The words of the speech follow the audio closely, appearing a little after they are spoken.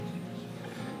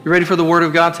You ready for the Word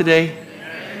of God today?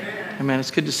 Amen.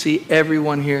 It's good to see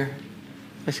everyone here.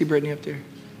 I see Brittany up there.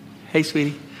 Hey,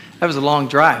 sweetie. That was a long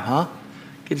drive, huh?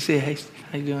 Good to see you. Hey,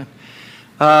 how you doing?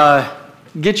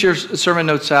 Get your sermon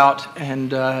notes out and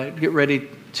get ready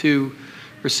to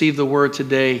receive the Word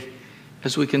today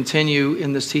as we continue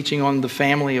in this teaching on the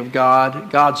family of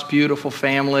God, God's beautiful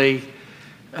family.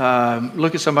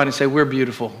 Look at somebody and say, we're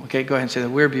beautiful. Okay, go ahead and say that.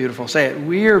 We're beautiful. Say it.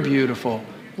 We're beautiful.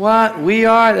 What? We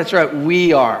are? That's right.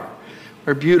 We are.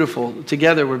 We're beautiful.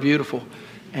 Together, we're beautiful.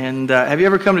 And have you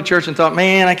ever come to church and thought,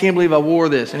 man, I can't believe I wore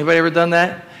this? Anybody ever done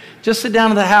that? Just sit down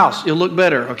in the house. You'll look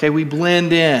better. Okay, we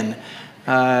blend in.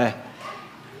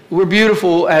 We're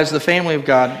beautiful as the family of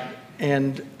God.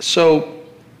 And so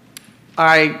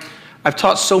I've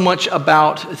taught so much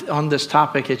about on this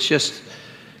topic. It's just,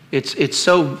 it's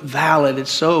so valid.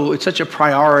 It's such a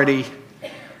priority.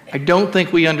 I don't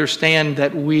think we understand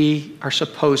that we are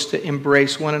supposed to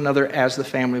embrace one another as the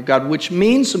family of God, which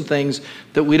means some things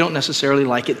that we don't necessarily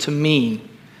like it to mean.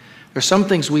 There's some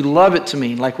things we love it to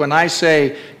mean. Like when I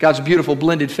say God's beautiful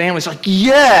blended family, it's like,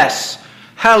 yes,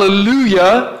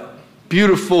 hallelujah,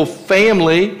 beautiful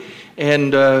family.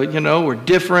 And, we're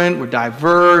different, we're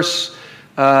diverse.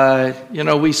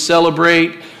 We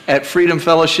celebrate at Freedom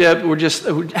Fellowship.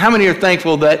 How many are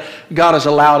thankful that God has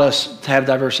allowed us to have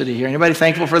diversity here? Anybody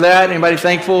thankful for that? Anybody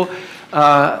thankful?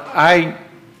 I'm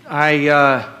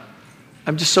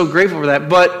just so grateful for that.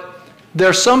 But there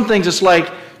are some things, it's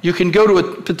like you can go to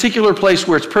a particular place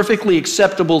where it's perfectly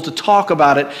acceptable to talk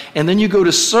about it, and then you go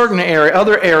to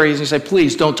other areas, and you say,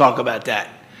 please don't talk about that.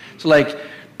 It's like,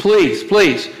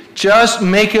 please, just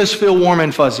make us feel warm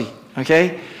and fuzzy,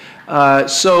 okay? I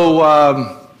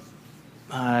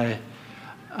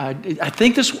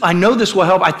know this will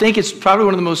help. I think it's probably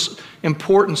one of the most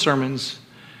important sermons.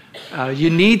 You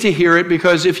need to hear it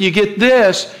because if you get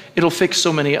this, it'll fix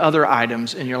so many other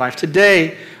items in your life.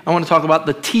 Today, I want to talk about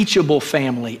the teachable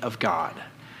family of God.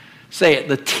 Say it,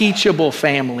 the teachable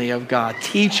family of God.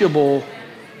 Teachable.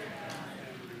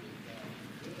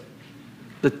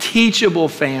 The teachable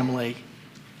family.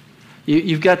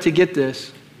 You've got to get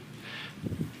this.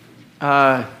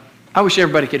 I wish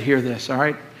everybody could hear this, all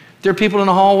right? There are people in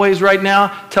the hallways right now.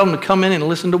 Tell them to come in and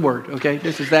listen to Word, okay?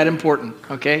 This is that important,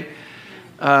 okay?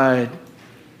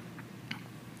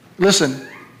 Listen,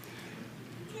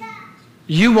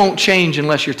 you won't change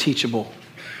unless you're teachable.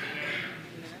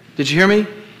 Did you hear me?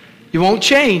 You won't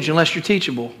change unless you're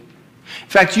teachable. In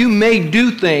fact, you may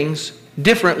do things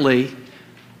differently,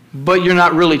 but you're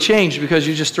not really changed because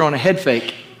you're just throwing a head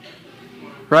fake,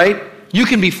 right? You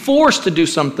can be forced to do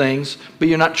some things, but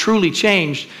you're not truly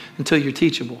changed until you're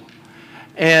teachable.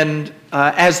 And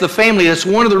as the family, that's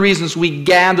one of the reasons we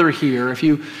gather here. If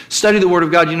you study the Word of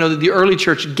God, you know that the early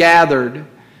church gathered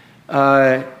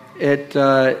at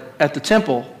the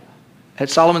temple, at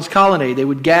Solomon's colonnade. They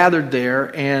would gather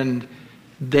there, and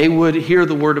they would hear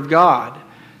the Word of God.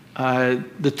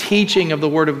 The teaching of the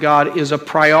Word of God is a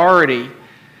priority.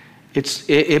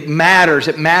 It matters.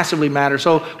 It massively matters.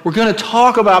 So we're going to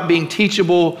talk about being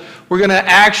teachable. We're going to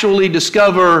actually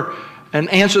discover and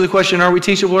answer the question, are we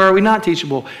teachable or are we not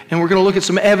teachable? And we're going to look at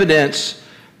some evidence.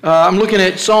 I'm looking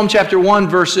at Psalm chapter 1,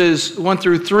 verses 1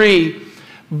 through 3.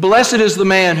 Blessed is the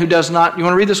man who does not, you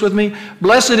want to read this with me?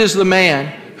 Blessed is the man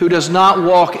who does not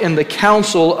walk in the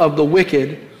counsel of the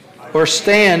wicked, or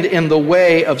stand in the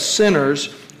way of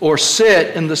sinners, or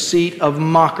sit in the seat of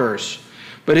mockers.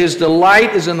 But his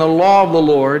delight is in the law of the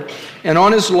Lord, and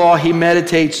on his law he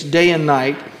meditates day and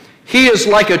night. He is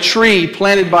like a tree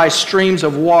planted by streams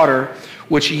of water,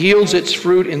 which yields its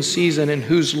fruit in season, and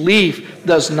whose leaf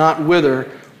does not wither.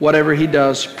 Whatever he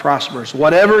does prospers.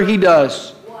 Whatever he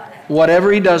does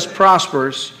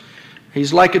prospers.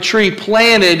 He's like a tree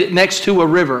planted next to a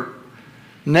river.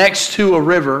 Next to a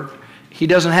river.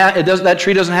 That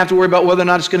tree doesn't have to worry about whether or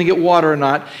not it's going to get water or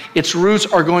not. Its roots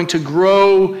are going to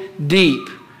grow deep,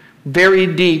 very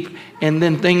deep, and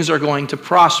then things are going to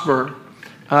prosper.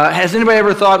 Has anybody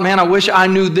ever thought, man, I wish I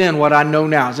knew then what I know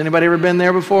now? Has anybody ever been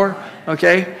there before?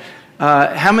 Okay.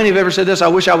 How many have ever said this? I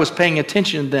wish I was paying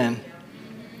attention then.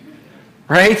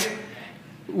 Right?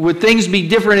 Would things be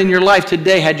different in your life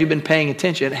today had you been paying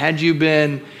attention? Had you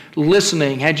been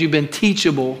listening? Had you been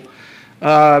teachable?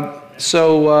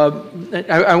 So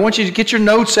I want you to get your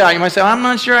notes out. You might say, I'm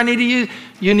not sure I need to use.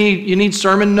 You need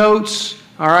sermon notes.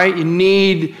 All right. You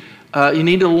need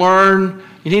to learn.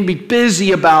 You need to be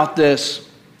busy about this.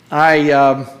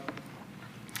 One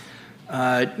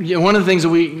of the things that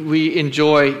we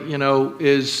enjoy,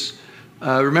 is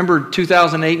remember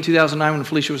 2008 and 2009 when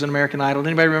Felicia was in American Idol.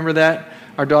 Anybody remember that?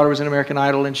 Our daughter was in American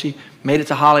Idol, and she made it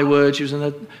to Hollywood. She was in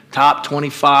the top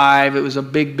 25. It was a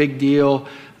big, big deal.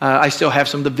 I still have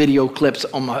some of the video clips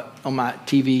on my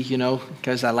TV,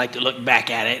 because I like to look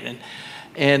back at it.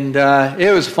 And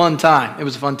it was a fun time. It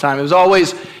was a fun time. It was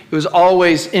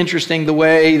always interesting the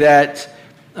way that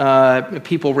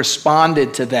people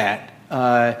responded to that,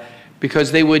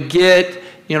 because they would get,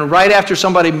 right after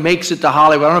somebody makes it to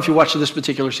Hollywood. I don't know if you watched this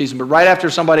particular season, but right after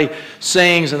somebody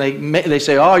sings and they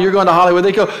say, "Oh, you're going to Hollywood,"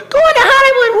 they go, "Going to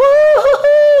Hollywood,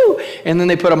 woo-hoo-hoo!" And then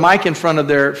they put a mic in front of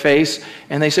their face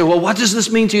and they say, "Well, what does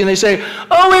this mean to you?" And they say,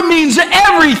 "Oh, it means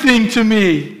everything to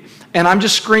me." And I'm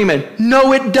just screaming,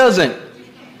 "No, it doesn't.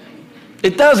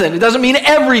 It doesn't. It doesn't mean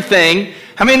everything."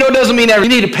 How many know it doesn't mean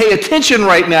everything? You need to pay attention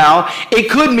right now. It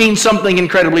could mean something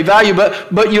incredibly valuable,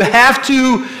 but you have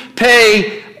to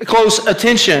pay close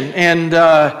attention. And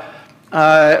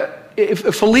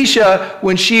Felicia,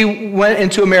 when she went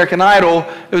into American Idol,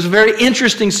 it was a very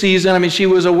interesting season. I mean, she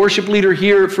was a worship leader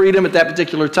here at Freedom at that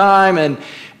particular time,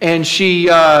 and she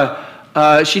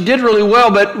did really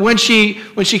well. But when she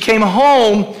came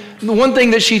home, the one thing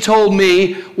that she told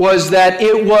me was that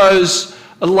it was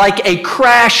like a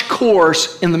crash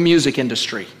course in the music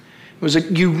industry. It was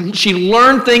she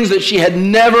learned things that she had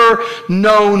never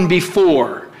known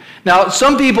before. Now,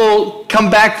 some people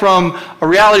come back from a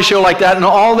reality show like that, and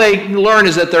all they learn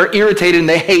is that they're irritated and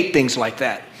they hate things like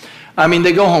that. I mean,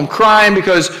 they go home crying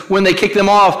because when they kick them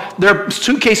off, their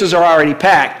suitcases are already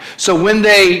packed. So when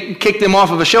they kick them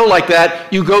off of a show like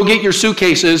that, you go get your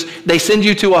suitcases, they send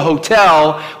you to a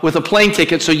hotel with a plane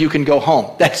ticket so you can go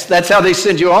home. That's how they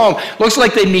send you home. Looks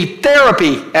like they need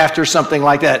therapy after something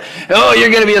like that. Oh, you're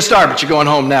going to be a star, but you're going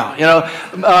home now,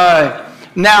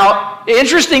 Now,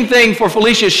 interesting thing for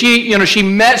Felicia, she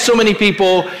met so many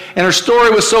people, and her story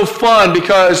was so fun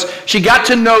because she got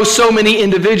to know so many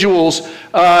individuals,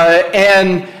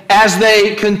 and as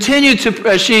they continued to,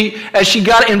 as she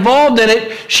got involved in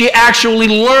it, she actually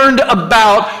learned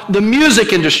about the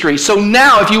music industry. So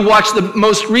now, if you watch the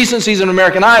most recent season of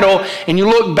American Idol, and you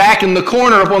look back in the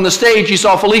corner up on the stage, you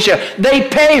saw Felicia. They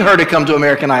pay her to come to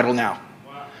American Idol now.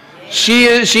 She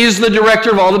is the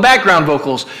director of all the background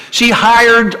vocals. She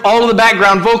hired all of the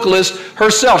background vocalists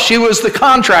herself. She was the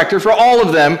contractor for all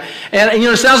of them. And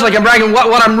it sounds like I'm bragging.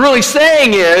 What I'm really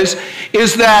saying is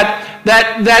that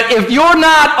if you're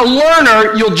not a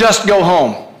learner, you'll just go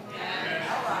home.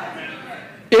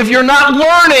 If you're not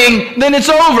learning, then it's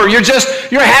over. You're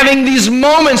having these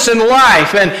moments in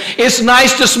life, and it's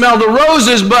nice to smell the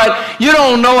roses, but you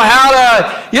don't know how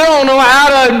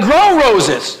to grow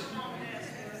roses.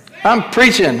 I'm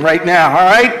preaching right now, all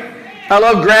right? I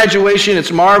love Graduation.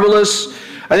 It's marvelous.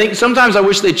 I think sometimes I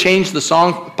wish they'd change the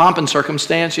song, Pomp and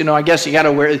Circumstance. I guess you got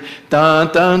to wear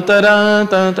dun, dun, dun, dun,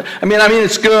 dun, dun. I mean,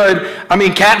 it's good. I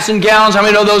mean, caps and gowns, how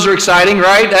many know those are exciting,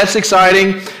 right? That's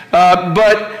exciting.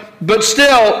 But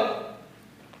still,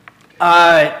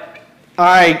 can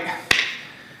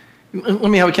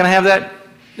I have that?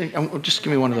 Just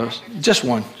give me one of those. Just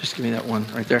one. Just give me that one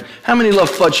right there. How many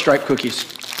love fudge stripe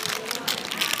cookies?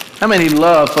 How many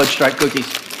love fudge stripe cookies?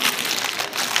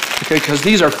 Okay, because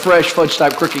these are fresh fudge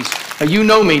stripe cookies. Now, you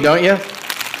know me, don't you?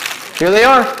 Here they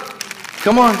are.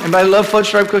 Come on. Anybody love fudge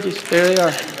stripe cookies? There they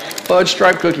are. Fudge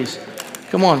stripe cookies.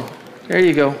 Come on. There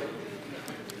you go.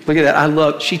 Look at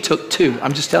that. She took two.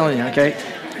 I'm just telling you, okay?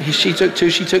 She took two.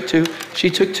 She took two.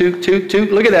 She took two.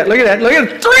 Look at that. Look at that. Look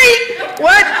at three.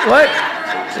 What?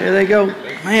 There they go.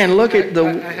 Man, look at the...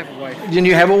 I have a wife. Didn't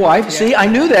you have a wife? Yeah. See, I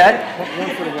knew that. One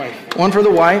for the wife. One for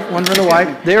the wife. One for the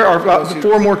wife. There are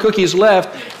four more cookies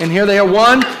left. And here they are.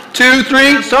 1, 2,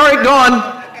 3. Sorry,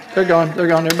 gone. They're gone. They're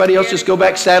gone. Everybody else just go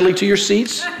back sadly to your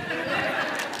seats.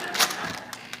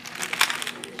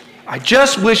 I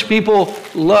just wish people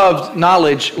loved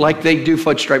knowledge like they do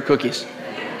fudge stripe cookies.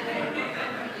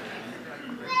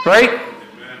 Right?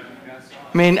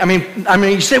 I mean,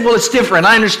 you say, well, it's different.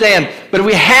 I understand. But if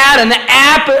we had an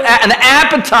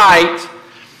appetite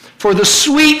for the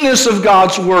sweetness of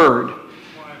God's Word,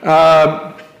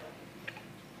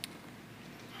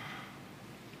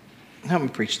 help me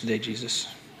preach today, Jesus.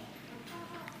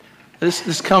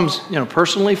 This comes,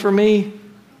 personally for me.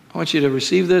 I want you to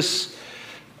receive this.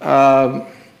 I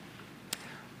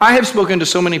have spoken to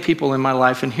so many people in my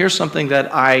life, and here's something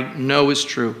that I know is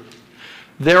true.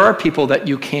 There are people that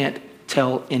you can't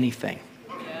tell anything.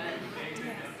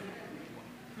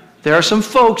 There are some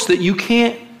folks that you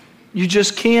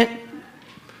just can't.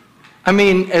 I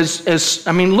mean,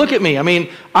 look at me. I mean,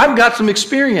 I've got some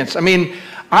experience. I mean,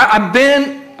 I've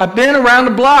been around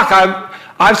the block.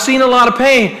 I've seen a lot of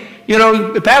pain.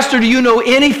 Pastor, do you know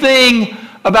anything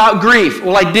about grief?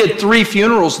 Well, I did 3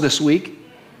 funerals this week.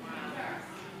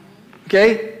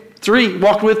 Okay? 3.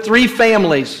 Walked with 3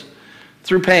 families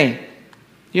through pain.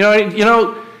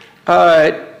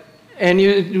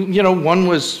 And one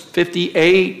was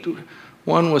 58,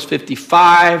 one was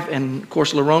 55, and of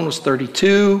course Lerone was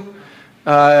 32.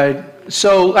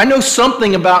 So I know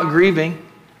something about grieving.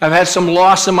 I've had some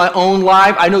loss in my own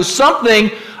life. I know something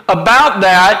about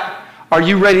that. Are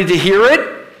you ready to hear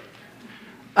it?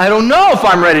 I don't know if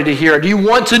I'm ready to hear it. Do you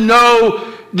want to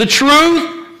know the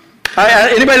truth?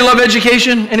 Anybody love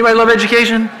education? Anybody love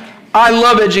education? I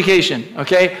love education,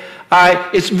 okay?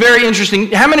 It's very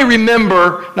interesting. How many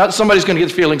remember, not somebody's going to get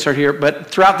their feelings hurt here, but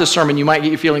throughout this sermon you might get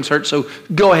your feelings hurt, so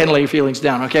go ahead and lay your feelings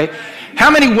down, okay?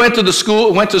 How many went to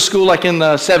school like in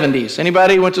the 70s?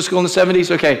 Anybody went to school in the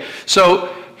 70s? Okay,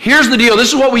 so here's the deal.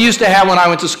 This is what we used to have when I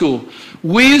went to school.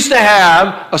 We used to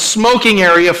have a smoking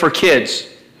area for kids.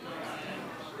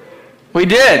 We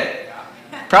did.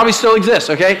 Probably still exists,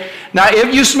 okay? Now,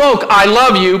 if you smoke, I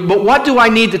love you, but what do I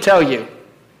need to tell you?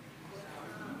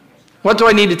 What do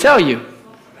I need to tell you?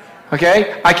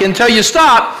 Okay? I can tell you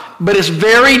stop, but it's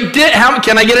very,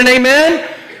 can I get an amen?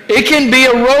 It can be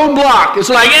a roadblock. It's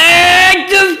like,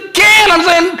 just can't. I'm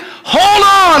saying, hold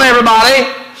on, everybody.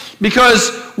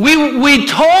 Because we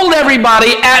told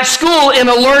everybody at school in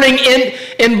a learning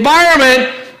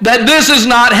environment that this is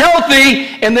not healthy,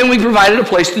 and then we provided a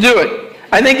place to do it.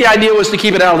 I think the idea was to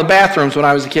keep it out of the bathrooms when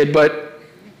I was a kid, but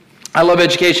I love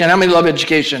education. How many love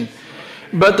education?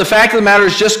 But the fact of the matter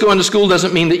is, just going to school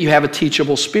doesn't mean that you have a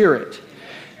teachable spirit.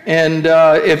 And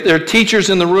if there are teachers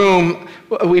in the room,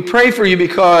 we pray for you,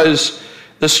 because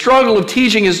the struggle of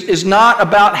teaching is not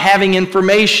about having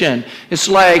information. It's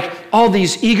like all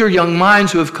these eager young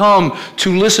minds who have come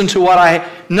to listen to what I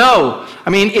know. I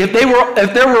mean, if there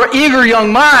were eager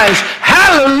young minds,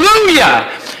 hallelujah!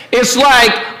 It's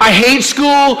like, I hate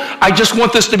school. I just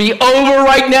want this to be over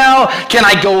right now. Can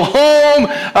I go home?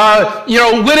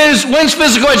 When's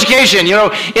physical education?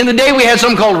 In the day we had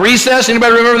something called recess.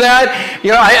 Anybody remember that?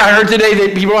 I heard today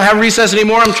that people don't have recess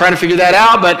anymore. I'm trying to figure that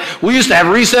out, but we used to have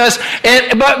recess.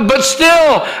 But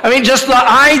still, I mean, just the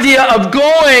idea of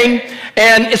going,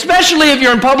 and especially if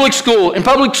you're in public school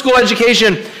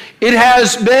education, it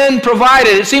has been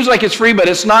provided. It seems like it's free, but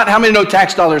it's not. How many know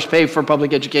tax dollars pay for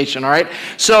public education, all right?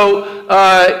 So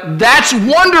that's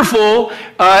wonderful.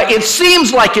 It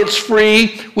seems like it's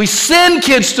free. We send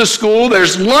kids to school.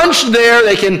 There's lunch there.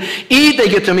 They can eat. They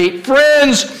get to meet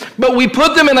friends. But we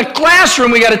put them in a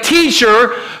classroom. We got a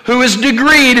teacher who is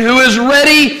degreed, who is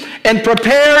ready and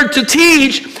prepared to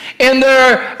teach. And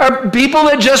there are people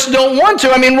that just don't want to.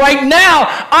 I mean, right now,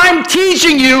 I'm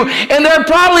teaching you, and there are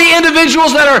probably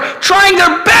individuals that are trying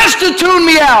their best to tune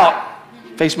me out.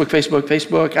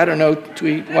 Facebook, I don't know,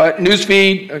 tweet, what,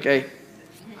 newsfeed, okay.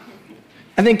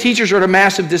 I think teachers are at a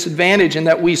massive disadvantage in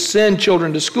that we send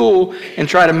children to school and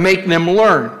try to make them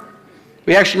learn.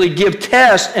 We actually give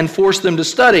tests and force them to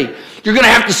study. You're going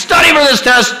to have to study for this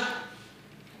test.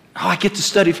 Oh, I get to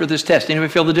study for this test.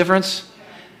 Anybody feel the difference?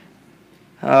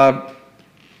 The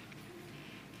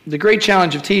great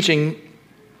challenge of teaching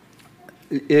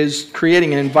is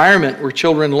creating an environment where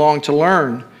children long to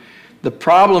learn. The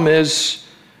problem is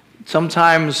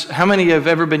sometimes, how many have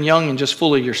ever been young and just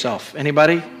full of yourself?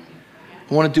 Anybody?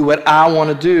 I want to do what I want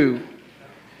to do.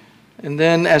 And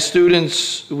then as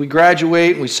students, we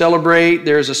graduate, we celebrate,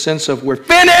 there's a sense of, we're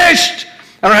finished!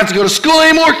 I don't have to go to school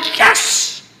anymore.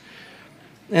 Yes!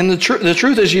 And the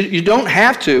truth is, you don't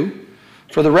have to.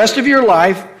 For the rest of your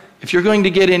life, if you're going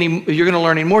to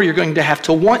learn any more, you're going to have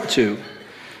to want to.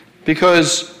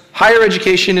 Because higher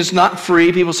education is not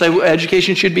free. People say, well,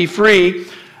 education should be free.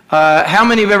 How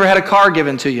many have ever had a car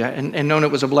given to you and known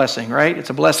it was a blessing, right? It's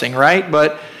a blessing, right?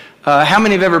 But how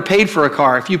many have ever paid for a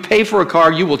car? If you pay for a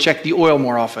car, you will check the oil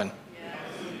more often.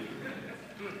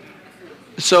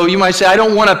 So you might say, I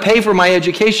don't want to pay for my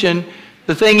education.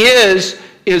 The thing is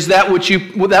that which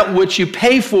you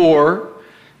pay for,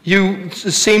 you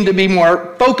seem to be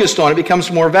more focused on. It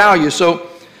becomes more value. So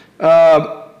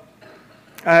I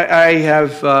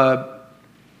have,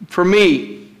 for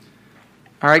me,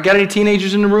 all right, got any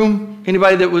teenagers in the room?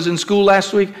 Anybody that was in school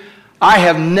last week? I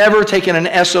have never taken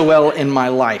an SOL in my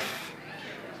life,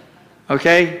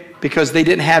 okay? Because they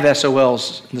didn't have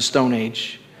SOLs in the Stone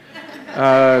Age.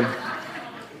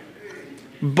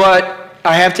 But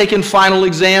I have taken final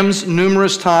exams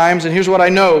numerous times, and here's what I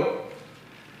know.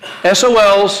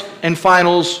 SOLs and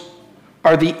finals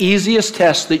are the easiest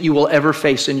tests that you will ever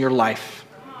face in your life.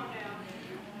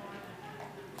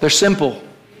 They're simple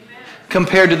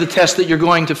compared to the tests that you're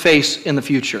going to face in the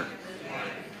future.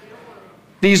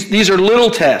 These are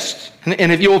little tests.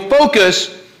 And if you'll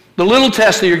focus, the little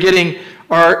tests that you're getting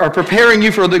are preparing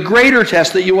you for the greater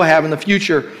tests that you will have in the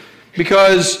future.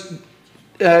 Because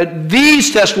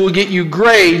these tests will get you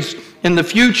grades. In the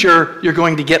future, you're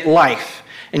going to get life.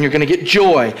 and you're going to get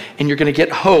joy, and you're going to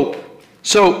get hope.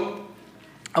 So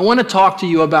I want to talk to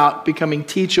you about becoming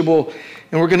teachable,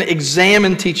 and we're going to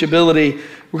examine teachability.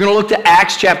 We're going to look to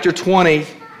Acts chapter 20.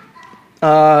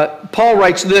 Paul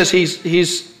writes this.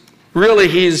 He's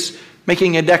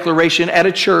making a declaration at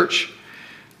a church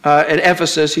at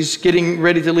Ephesus. He's getting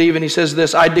ready to leave, and he says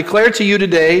this: I declare to you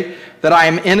today that I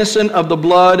am innocent of the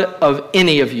blood of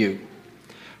any of you.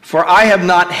 For I have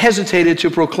not hesitated to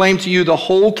proclaim to you the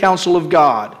whole counsel of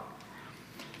God.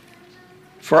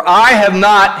 For I have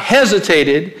not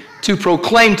hesitated to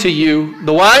proclaim to you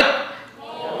the what?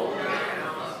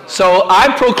 So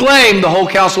I proclaim the whole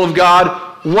counsel of God.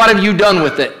 What have you done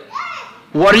with it?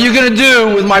 What are you going to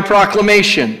do with my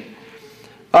proclamation?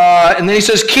 And then he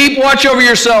says, keep watch over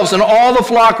yourselves and all the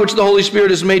flock which the Holy Spirit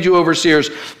has made you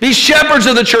overseers. Be shepherds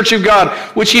of the church of God,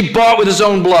 which he bought with his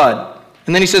own blood.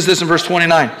 And then he says this in verse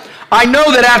 29. I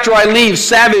know that after I leave,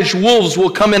 savage wolves will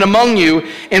come in among you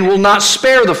and will not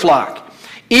spare the flock.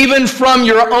 Even from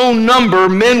your own number,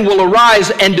 men will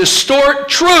arise and distort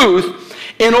truth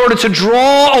in order to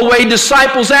draw away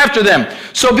disciples after them.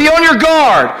 So be on your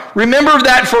guard. Remember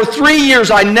that for 3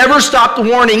 years I never stopped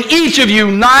warning each of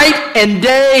you night and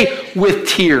day with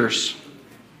tears.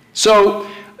 So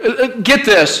get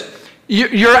this.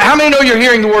 How many know you're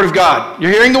hearing the Word of God?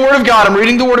 You're hearing the Word of God. I'm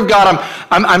reading the Word of God.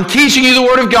 I'm teaching you the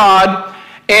Word of God.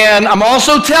 And I'm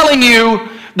also telling you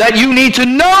that you need to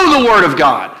know the Word of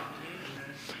God.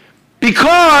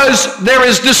 Because there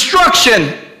is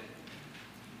destruction.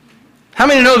 How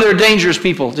many know there are dangerous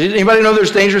people? Anybody know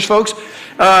there's dangerous folks?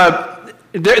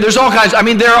 There's all kinds. I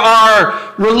mean, there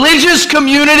are religious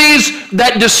communities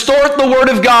that distort the Word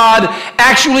of God,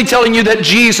 actually telling you that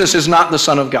Jesus is not the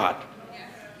Son of God.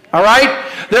 All right?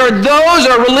 There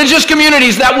are religious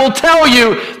communities that will tell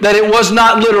you that it was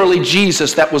not literally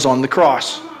Jesus that was on the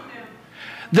cross.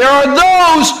 There are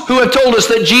those who have told us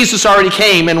that Jesus already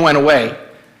came and went away.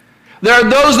 There are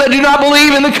those that do not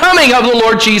believe in the coming of the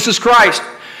Lord Jesus Christ.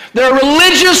 There are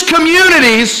religious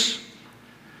communities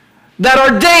that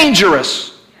are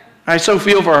dangerous. I so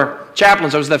feel for our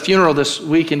chaplains. I was at that funeral this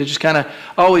week, and it just thank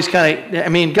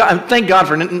God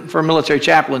for military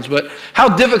chaplains, but how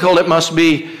difficult it must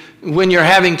be when you're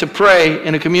having to pray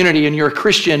in a community and you're a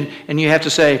Christian and you have to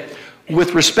say,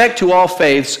 with respect to all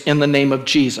faiths, in the name of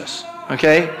Jesus.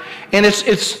 Okay? And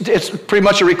it's pretty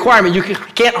much a requirement. You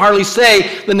can't hardly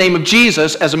say the name of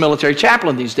Jesus as a military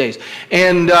chaplain these days.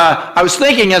 And I was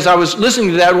thinking as I was listening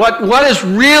to that, what is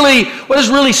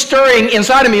really stirring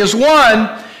inside of me is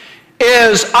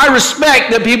I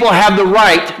respect that people have the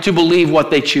right to believe what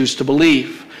they choose to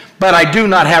believe. But I do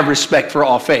not have respect for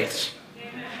all faiths.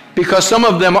 Because some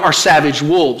of them are savage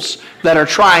wolves that are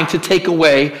trying to take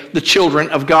away the children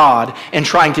of God and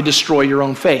trying to destroy your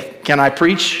own faith. Can I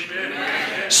preach?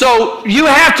 So you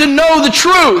have to know the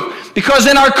truth, because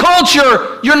in our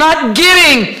culture, you're not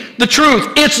getting the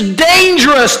truth. It's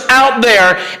dangerous out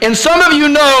there, and some of you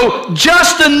know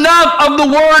just enough of the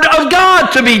Word of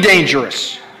God to be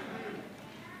dangerous.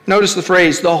 Notice the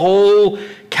phrase, the whole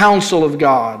counsel of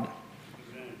God.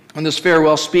 In this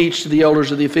farewell speech to the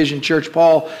elders of the Ephesian church,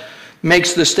 Paul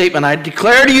makes this statement: I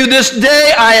declare to you this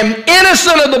day, I am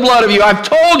innocent of the blood of you. I've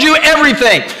told you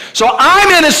everything. So I'm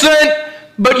innocent,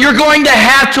 but you're going to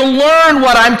have to learn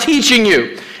what I'm teaching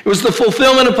you. It was the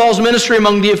fulfillment of Paul's ministry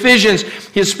among the Ephesians.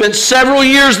 He had spent several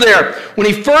years there. When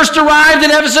he first arrived in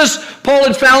Ephesus, Paul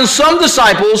had found some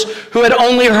disciples who had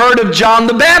only heard of John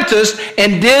the Baptist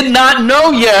and did not know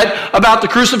yet about the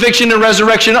crucifixion and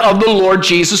resurrection of the Lord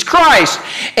Jesus Christ.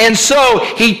 And so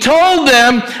he told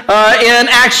them in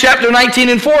Acts chapter 19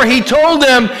 and 4, he told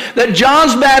them that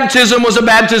John's baptism was a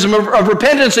baptism of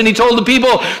repentance, and he told the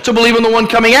people to believe in the one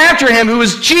coming after him, who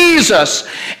is Jesus.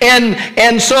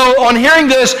 And so on hearing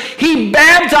this, he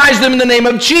baptized them in the name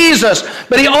of Jesus.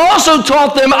 But he also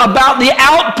taught them about the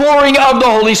outpouring of the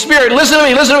Holy Spirit. Listen to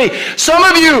me. Some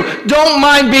of you don't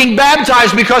mind being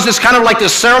baptized because it's kind of like the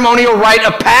ceremonial rite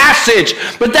of passage.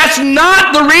 But that's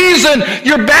not the reason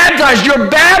you're baptized. You're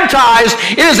baptized.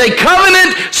 It is a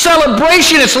covenant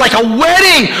celebration. It's like a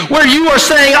wedding where you are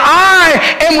saying, I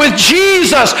am with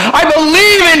Jesus. I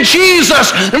believe in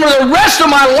Jesus. And for the rest of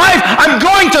my life, I'm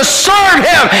going to serve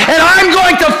him. And I'm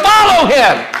going to follow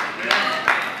him.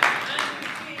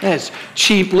 That's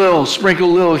cheap little, sprinkle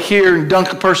a little here and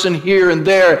dunk a person here and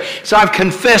there. So I've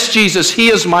confessed Jesus. He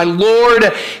is my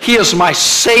Lord. He is my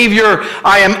Savior.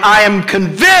 I am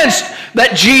convinced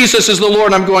that Jesus is the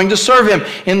Lord. I'm going to serve him.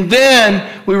 And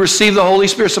then we receive the Holy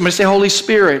Spirit. Somebody say Holy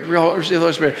Spirit. We all receive the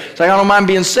Holy Spirit. It's like, I don't mind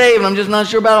being saved. I'm just not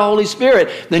sure about the Holy Spirit.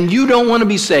 Then you don't want to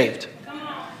be saved.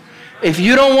 If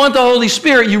you don't want the Holy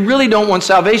Spirit, you really don't want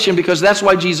salvation, because that's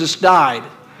why Jesus died.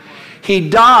 He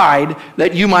died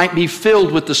that you might be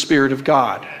filled with the Spirit of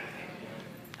God.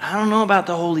 I don't know about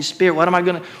the Holy Spirit. Why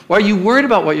are you worried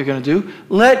about what you're going to do?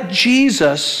 Let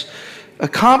Jesus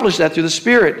accomplish that through the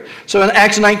Spirit. So in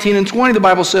Acts 19 and 20, the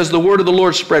Bible says the word of the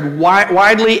Lord spread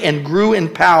widely and grew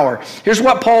in power. Here's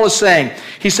what Paul is saying.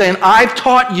 He's saying, I've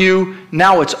taught you,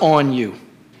 now it's on you.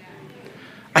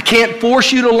 I can't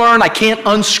force you to learn. I can't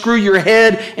unscrew your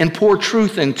head and pour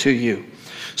truth into you.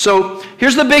 So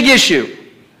here's the big issue.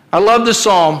 I love this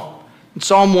psalm. In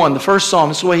Psalm 1, the first psalm,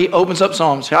 this is the way he opens up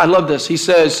Psalms. I love this. He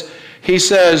says,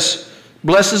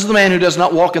 blessed is the man who does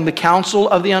not walk in the counsel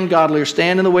of the ungodly or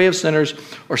stand in the way of sinners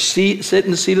or sit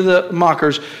in the seat of the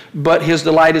mockers, but his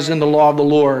delight is in the law of the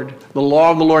Lord. The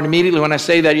law of the Lord. Immediately when I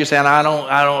say that, you're saying, I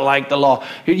don't like the law.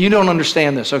 You don't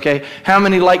understand this, okay? How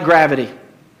many like gravity?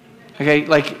 Okay,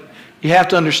 like you have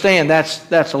to understand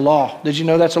that's a law. Did you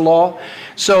know that's a law?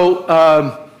 So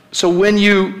when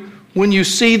you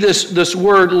see this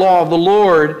word law of the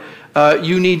Lord,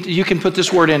 you can put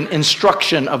this word in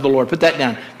instruction of the Lord. Put that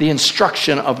down. The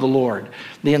instruction of the Lord.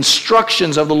 The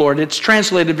instructions of the Lord. It's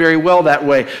translated very well that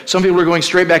way. Some people are going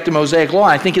straight back to Mosaic law.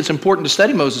 I think it's important to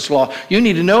study Moses' law. You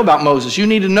need to know about Moses. You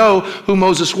need to know who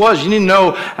Moses was. You need to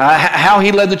know how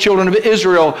he led the children of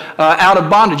Israel out of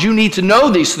bondage. You need to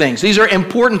know these things. These are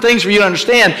important things for you to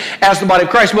understand as the body of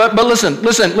Christ. But listen.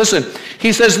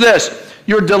 He says this.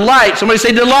 Your delight, somebody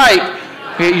say delight.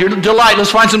 Okay, your delight,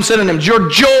 let's find some synonyms. Your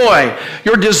joy,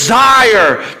 your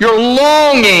desire, your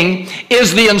longing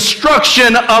is the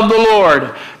instruction of the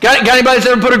Lord. Got anybody that's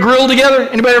ever put a grill together?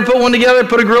 Anybody ever put one together,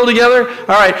 put a grill together?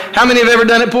 All right, how many have ever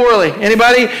done it poorly?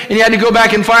 Anybody? And you had to go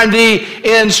back and find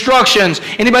the instructions.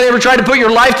 Anybody ever tried to put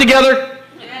your life together?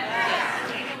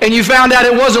 And you found out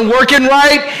it wasn't working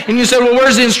right, and you said, well,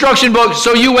 where's the instruction book?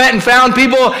 So you went and found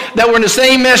people that were in the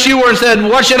same mess you were and said,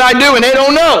 what should I do? And they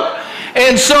don't know.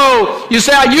 And so you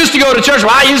say, I used to go to church.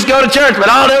 Well, I used to go to church, but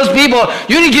all those people,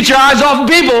 you need to get your eyes off of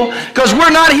people, because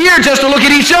we're not here just to look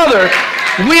at each other.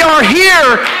 We are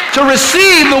here to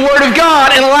receive the Word of God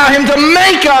and allow Him to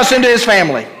make us into His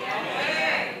family.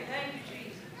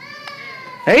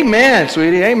 Amen,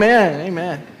 sweetie.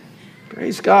 Amen.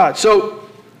 Praise God. So,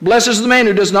 blessed is the man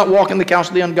who does not walk in the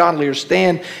counsel of the ungodly or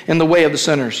stand in the way of the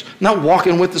sinners. I'm not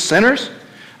walking with the sinners.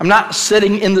 I'm not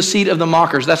sitting in the seat of the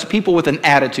mockers. That's people with an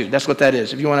attitude. That's what that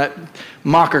is. If you want to,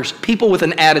 mockers, people with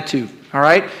an attitude. All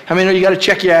right? How many know you got to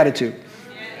check your attitude?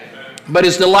 But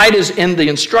his delight is in the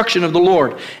instruction of the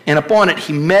Lord, and upon it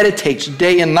he meditates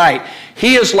day and night.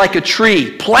 He is like a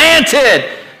tree planted.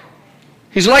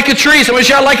 He's like a tree. Somebody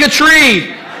shout, like a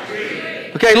tree.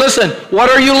 Okay, listen. What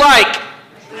are you like?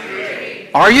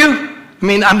 Are you? I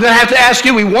mean, I'm going to have to ask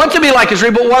you. We want to be like a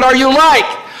tree, but what are you like?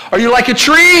 Are you like a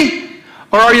tree,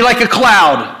 or are you like a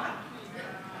cloud?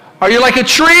 Are you like a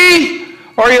tree,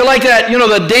 or are you like that,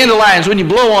 the dandelions when you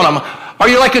blow on them? Are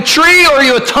you like a tree, or are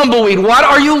you a tumbleweed? What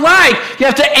are you like? You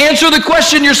have to answer the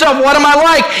question yourself. What am I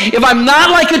like? If I'm not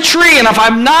like a tree, and if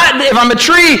I'm a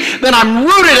tree, then I'm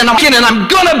rooted and I'm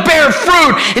going to bear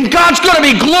fruit, and God's going to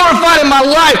be glorified in my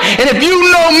life. And if you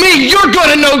know me, you're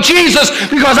going to know Jesus,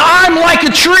 because I'm like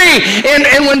a tree.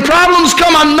 And when problems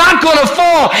come, I'm not going to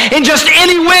fall. And just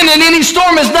any wind and any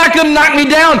storm is not going to knock me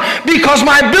down, because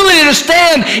my ability to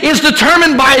stand is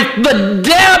determined by the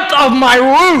depth of my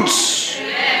roots.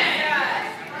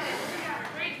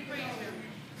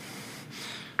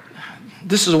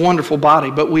 This is a wonderful body,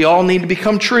 but we all need to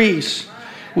become trees.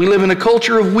 We live in a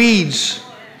culture of weeds,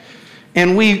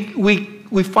 and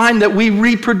we find that we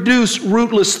reproduce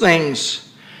rootless things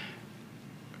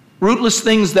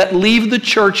that leave the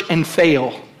church and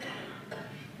fail.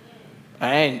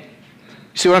 You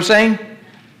see what I'm saying?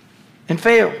 And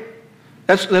fail.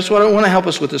 That's what I want to help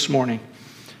us with this morning.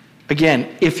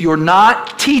 Again, if you're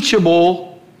not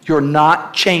teachable, you're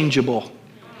not changeable.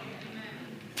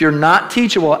 You're not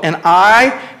teachable. And I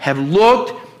have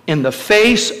looked in the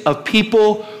face of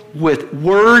people with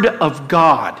Word of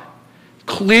God,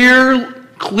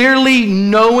 clearly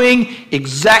knowing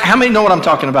how many know what I'm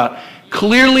talking about?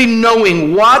 Clearly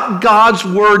knowing what God's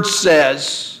Word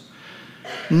says,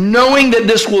 knowing that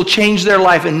this will change their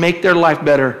life and make their life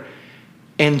better,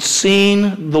 and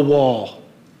seeing the wall.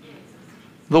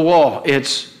 The wall.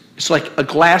 It's like a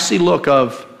glassy look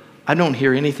of, I don't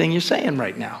hear anything you're saying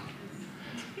right now.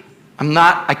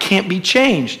 I can't be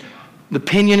changed. The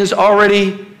opinion is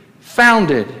already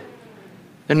founded.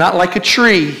 They're not like a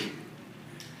tree.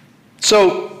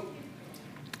 So,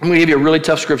 I'm going to give you a really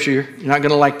tough scripture here. You're not going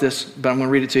to like this, but I'm going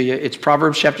to read it to you. It's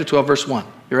Proverbs chapter 12, verse 1.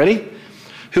 You ready?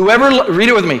 Read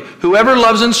it with me. Whoever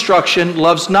loves instruction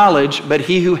loves knowledge, but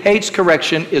he who hates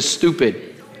correction is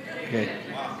stupid.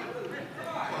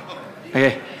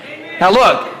 Okay. Now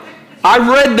look, I've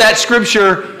read that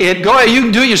scripture. Go ahead, you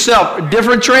can do it yourself.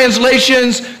 Different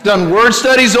translations, done word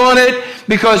studies on it.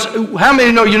 Because how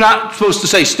many know you're not supposed to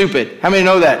say stupid? How many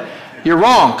know that? You're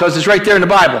wrong, because it's right there in the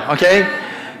Bible, okay?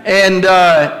 And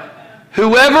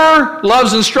whoever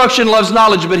loves instruction loves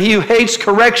knowledge, but he who hates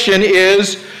correction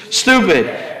is stupid.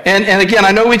 And again,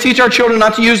 I know we teach our children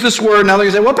not to use this word. Now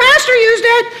they're going to say, well, Pastor used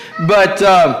it. But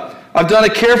I've done a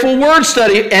careful word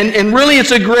study, and really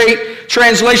it's a great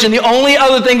translation. The only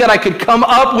other thing that I could come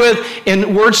up with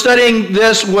in word studying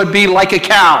this would be like a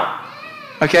cow.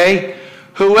 Okay?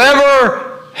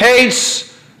 Whoever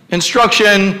hates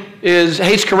instruction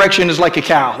hates correction is like a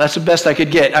cow. That's the best I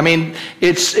could get. I mean,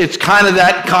 it's kind of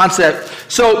that concept.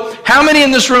 So how many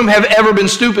in this room have ever been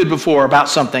stupid before about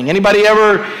something? Anybody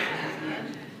ever?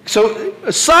 So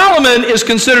Solomon is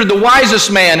considered the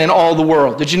wisest man in all the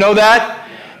world. Did you know that?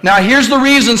 Now here's the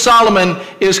reason Solomon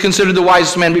is considered the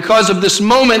wisest man. Because of this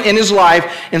moment in his life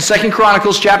in 2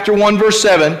 Chronicles chapter 1 verse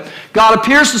 7, God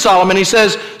appears to Solomon. He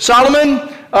says, Solomon,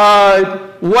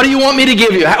 what do you want me to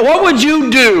give you? What would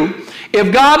you do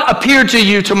if God appeared to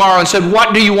you tomorrow and said,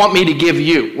 what do you want me to give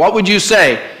you? What would you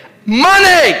say?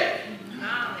 Money!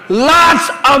 Lots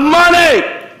of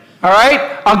money! All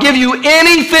right? I'll give you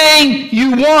anything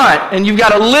you want. And you've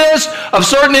got a list of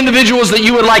certain individuals that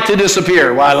you would like to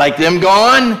disappear. Well, I like them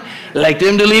gone. I like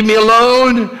them to leave me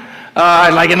alone.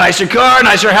 I'd like a nicer car,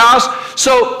 nicer house.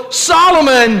 So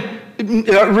Solomon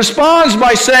responds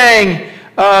by saying,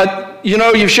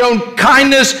 you've shown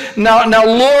kindness. Now,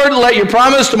 Lord, let your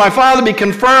promise to my father be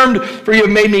confirmed, for you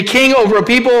have made me king over a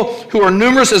people who are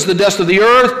numerous as the dust of the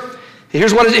earth.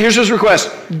 Here's his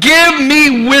request. Give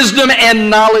me wisdom and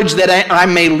knowledge that I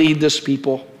may lead this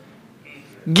people.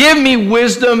 Give me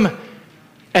wisdom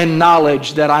and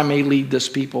knowledge that I may lead this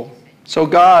people. So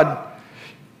God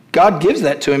gives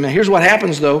that to him. And here's what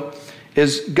happens, though,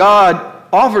 is God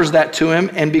offers that to him,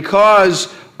 and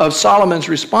because of Solomon's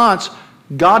response,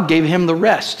 God gave him the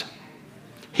rest.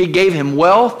 He gave him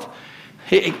wealth.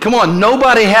 Come on,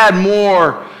 nobody had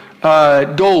more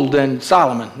gold than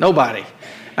Solomon. Nobody.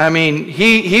 I mean,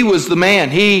 he was the man.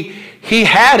 He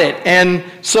had it. And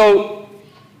so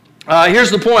here's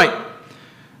the point.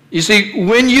 You see,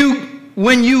 when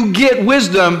you get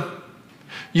wisdom,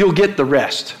 you'll get the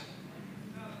rest.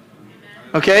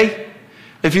 Okay?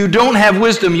 If you don't have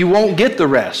wisdom, you won't get the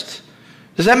rest.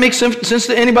 Does that make sense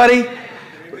to anybody?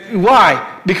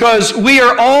 Why? Because we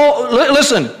are all,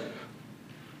 listen,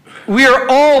 we are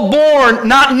all born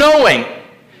not knowing.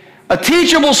 A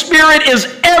teachable spirit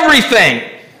is everything.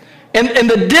 And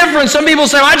the difference, some people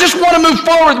say, well, I just want to move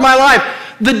forward with my life.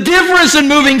 The difference in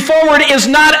moving forward is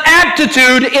not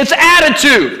aptitude, it's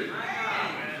attitude.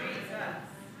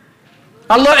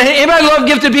 Anybody love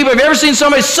gifted people? Have you ever seen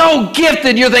somebody so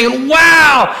gifted, you're thinking,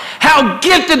 wow, how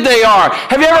gifted they are?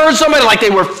 Have you ever heard somebody like they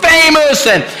were famous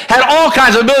and had all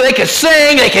kinds of ability? They could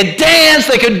sing, they could dance,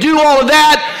 they could do all of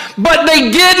that, but they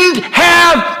didn't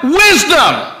have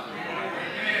wisdom.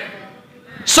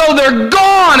 So they're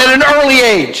gone at an early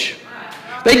age.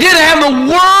 They didn't have the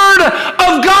Word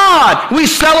of God. We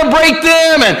celebrate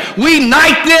them and we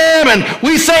knight them and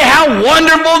we say how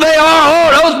wonderful they are.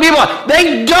 Oh, those people,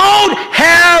 they don't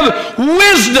have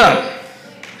wisdom.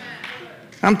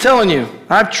 I'm telling you,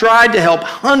 I've tried to help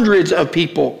hundreds of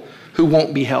people who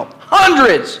won't be helped.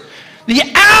 Hundreds. The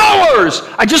hours.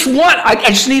 I just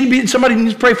need somebody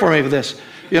needs to pray for me for this.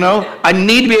 I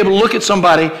need to be able to look at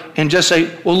somebody and just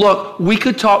say, well, look, we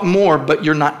could talk more, but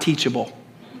you're not teachable.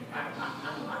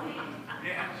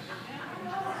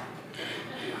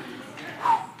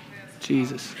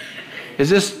 Jesus.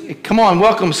 Come on,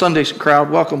 welcome Sunday crowd,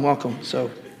 welcome. So,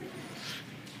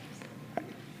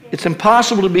 it's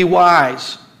impossible to be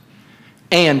wise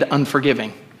and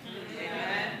unforgiving.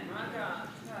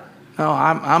 No,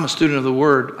 I'm a student of the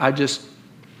Word. I ain't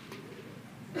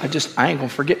going to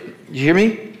forget. You hear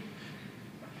me?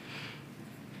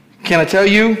 Can I tell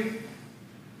you?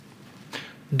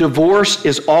 Divorce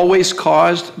is always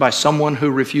caused by someone who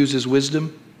refuses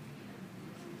wisdom.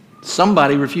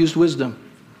 Somebody refused wisdom.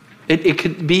 It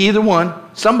could be either one.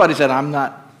 Somebody said,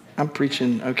 I'm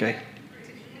preaching, okay.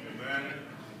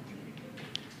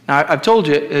 Now, I've told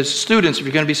you, as students, if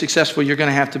you're going to be successful, you're going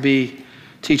to have to be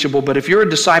teachable. But if you're a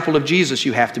disciple of Jesus,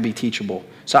 you have to be teachable.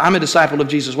 So I'm a disciple of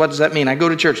Jesus. What does that mean? I go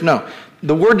to church. No.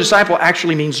 The word disciple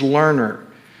actually means learner.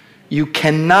 You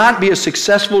cannot be a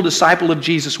successful disciple of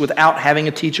Jesus without having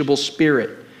a teachable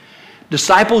spirit.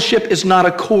 Discipleship is not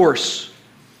a course.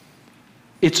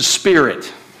 It's a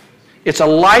spirit. It's a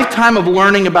lifetime of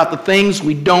learning about the things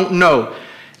we don't know.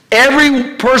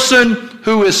 Every person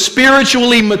who is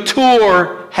spiritually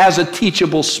mature has a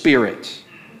teachable spirit.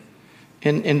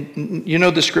 And you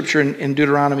know the scripture in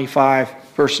Deuteronomy 5,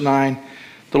 verse 9.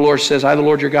 The Lord says, I, the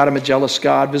Lord your God, am a jealous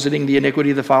God, visiting the iniquity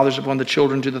of the fathers upon the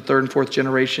children to the third and fourth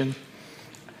generation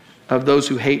of those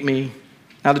who hate me.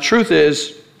 Now the truth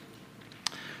is,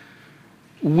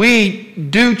 we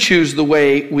do choose the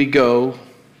way we go,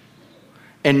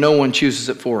 and no one chooses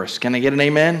it for us. Can I get an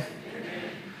amen?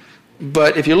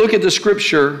 But if you look at the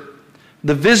scripture,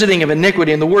 the visiting of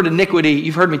iniquity, and the word iniquity,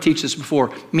 you've heard me teach this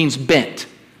before, means bent,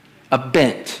 a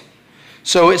bent.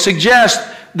 So it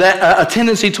suggests that a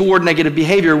tendency toward negative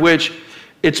behavior, which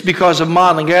it's because of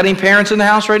modeling. Got any parents in the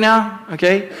house right now?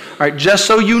 Okay? All right, just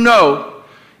so you know,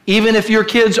 even if your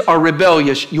kids are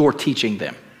rebellious, you're teaching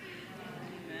them.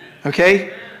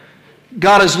 Okay?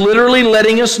 God is literally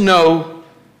letting us know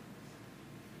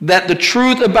that the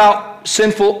truth about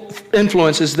sinful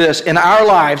influence is this. In our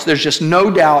lives, there's just no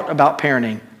doubt about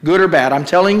parenting, good or bad. I'm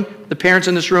telling the parents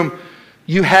in this room,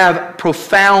 you have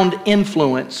profound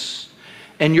influence,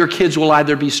 and your kids will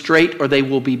either be straight or they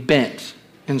will be bent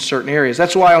in certain areas.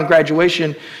 That's why on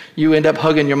graduation, you end up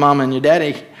hugging your mama and your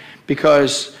daddy,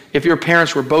 because if your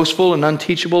parents were boastful and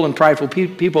unteachable and prideful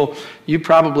people, you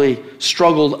probably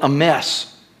struggled a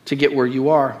mess to get where you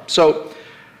are. So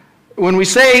when we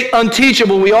say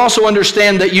unteachable, we also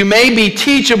understand that you may be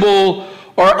teachable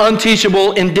or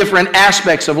unteachable in different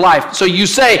aspects of life. So you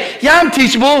say, yeah, I'm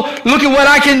teachable. Look at what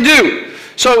I can do.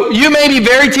 So you may be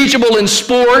very teachable in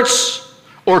sports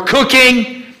or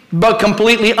cooking, but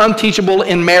completely unteachable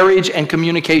in marriage and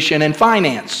communication and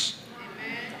finance.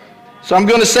 So I'm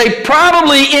going to say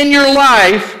probably in your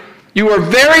life, you are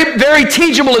very, very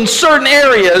teachable in certain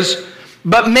areas,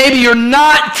 but maybe you're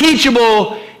not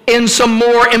teachable in some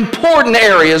more important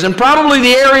areas. And probably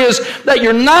the areas that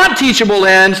you're not teachable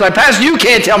in, so Pastor, you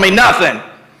can't tell me nothing.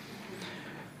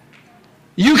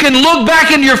 You can look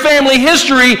back into your family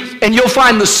history and you'll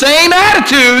find the same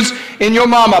attitudes in your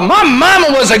mama. My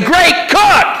mama was a great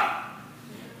cook.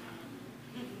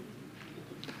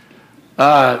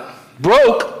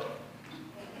 Broke,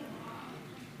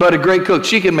 but a great cook.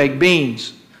 She can make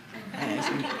beans.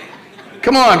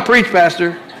 Come on, preach,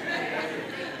 Pastor.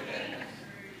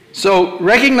 So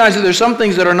recognize that there's some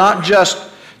things that are not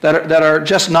just that are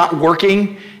just not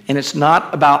working, and it's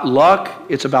not about luck,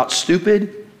 it's about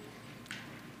stupid,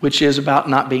 which is about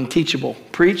not being teachable.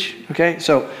 Preach, okay?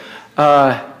 So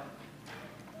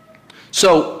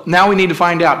now we need to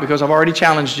find out, because I've already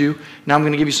challenged you. Now I'm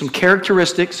going to give you some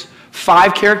characteristics,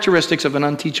 5 characteristics of an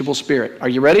unteachable spirit. Are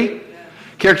you ready? Yeah.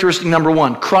 Characteristic number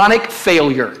 1, chronic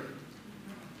failure.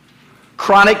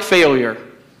 Chronic failure.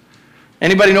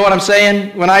 Anybody know what I'm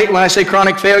saying? When I say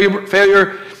chronic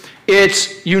failure,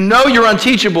 it's you know you're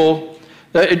unteachable.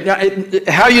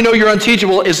 How you know you're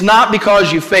unteachable is not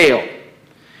because you fail.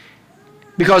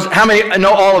 Because how many, I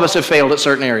know all of us have failed at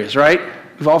certain areas, right?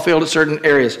 We've all failed at certain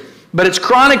areas. But it's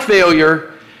chronic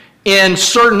failure in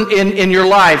your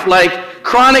life, like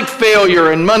chronic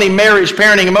failure in money, marriage,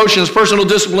 parenting, emotions, personal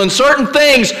discipline, certain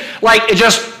things, like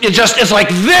it's like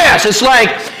this. It's like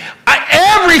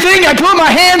everything I put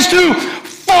my hands to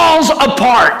falls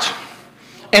apart.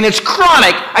 And it's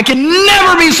chronic. I can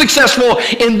never be successful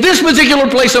in this particular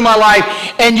place in my life,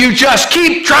 and you just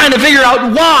keep trying to figure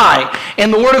out why.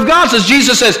 And the Word of God says,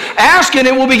 Jesus says, ask and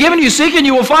it will be given to you, seek and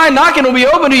you will find, knock and it will be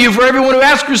open to you. For everyone who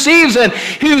asks receives, and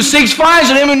he who seeks finds,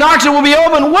 and him who knocks it will be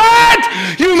open. What?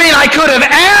 You mean I could have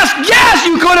asked? Yes,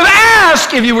 you could have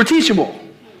asked if you were teachable.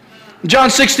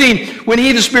 John 16, when he,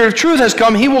 the Spirit of truth, has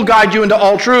come, he will guide you into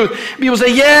all truth. People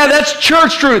say, yeah, that's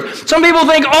church truth. Some people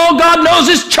think all God knows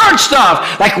is church stuff,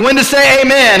 like when to say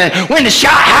amen and when to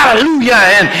shout hallelujah.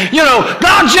 And,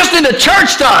 God's just into church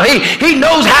stuff. He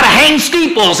knows how to hang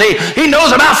steeples. He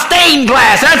knows about stained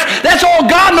glass. That's all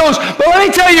God knows. But let me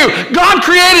tell you, God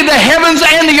created the heavens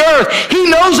and the earth. He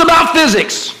knows about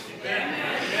physics.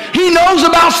 He knows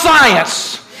about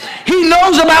science. He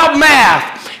knows about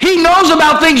math. He knows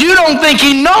about things you don't think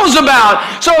he knows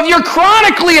about. So if you're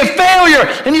chronically a failure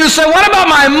and you say, what about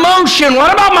my emotion?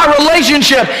 What about my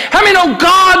relationship? How many know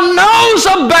God knows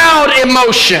about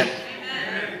emotion?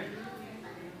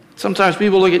 Sometimes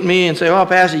people look at me and say, oh,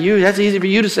 Pastor, that's easy for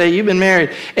you to say. You've been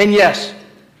married. And yes,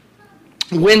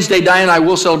 Wednesday, Diane and I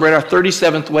will celebrate our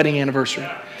 37th wedding anniversary.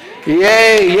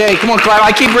 Yay, yay. Come on, clap.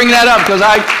 I keep bringing that up because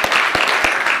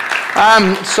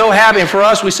I'm so happy. And for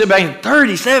us, we sit back and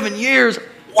 37 years.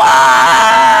 What?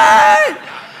 How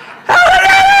did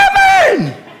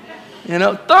that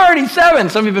happen? 37.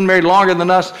 Some of you have been married longer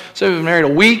than us. Some of you have been married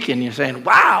a week, and you're saying,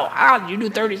 wow, how did you do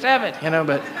 37?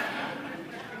 But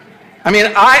I mean,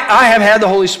 I have had the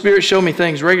Holy Spirit show me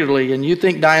things regularly, and you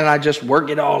think Diane and I just work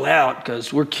it all out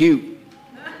because we're cute.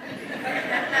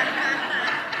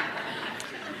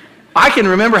 I I can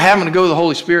remember having to go to the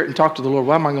Holy Spirit and talk to the Lord.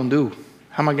 What am I going to do?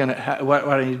 How am I going to, what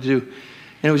do I need to do?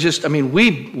 And it was just, I mean,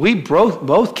 we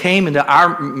both came into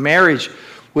our marriage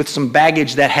with some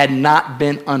baggage that had not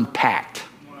been unpacked.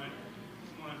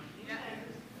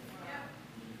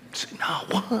 No,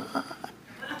 what?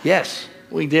 Yes,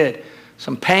 we did.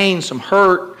 Some pain, some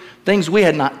hurt, things we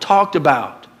had not talked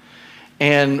about.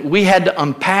 And we had to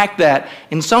unpack that.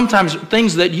 And sometimes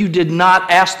things that you did not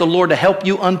ask the Lord to help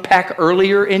you unpack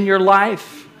earlier in your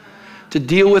life, to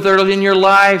deal with early in your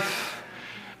life,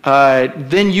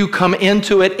 then you come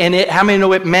into it, and how many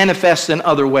know it manifests in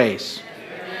other ways?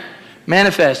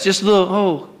 Manifests, just a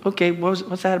little, okay,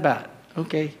 what's that about?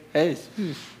 Okay, hey,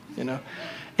 you know.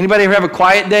 Anybody ever have a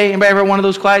quiet day? Anybody ever have one of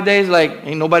those quiet days? Like,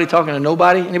 ain't nobody talking to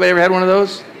nobody? Anybody ever had one of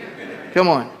those? Come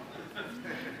on.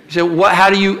 You say, how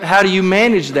do you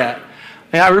manage that?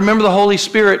 And I remember the Holy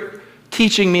Spirit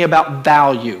teaching me about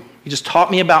value. He just taught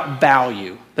me about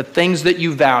value, the things that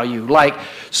you value. Like,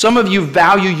 some of you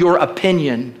value your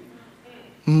opinion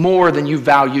more than you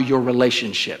value your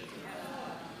relationship.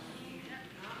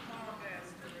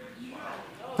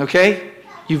 Okay?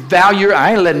 You value,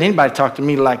 I ain't letting anybody talk to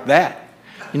me like that.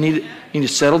 You need to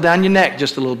settle down your neck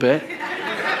just a little bit.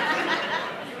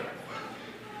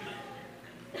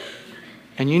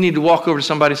 And you need to walk over to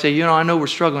somebody and say, you know, I know we're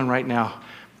struggling right now,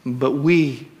 but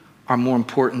we are more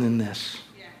important than this.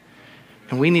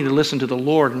 And we need to listen to the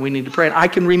Lord, and we need to pray. And I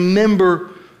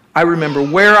remember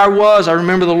where I was. I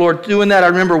remember the Lord doing that. I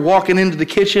remember walking into the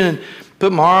kitchen and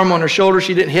put my arm on her shoulder.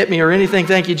 She didn't hit me or anything.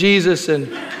 Thank you, Jesus.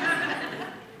 And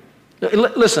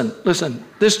listen,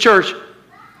 this church,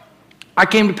 I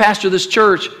came to pastor this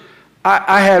church.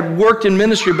 I had worked in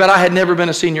ministry, but I had never been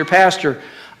a senior pastor.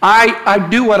 I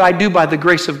do what I do by the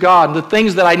grace of God. The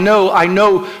things that I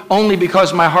know only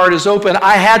because my heart is open.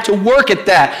 I had to work at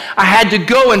that. I had to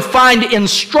go and find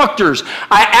instructors.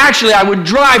 I would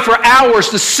drive for hours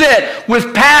to sit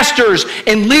with pastors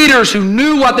and leaders who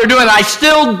knew what they're doing. I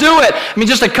still do it. I mean,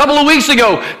 just a couple of weeks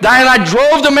ago, Diane and I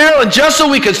drove to Maryland just so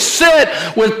we could sit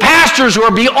with pastors who are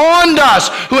beyond us,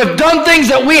 who have done things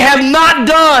that we have not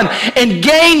done, and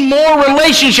gain more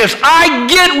relationships. I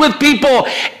get with people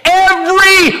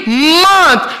every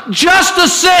month just to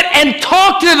sit and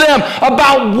talk to them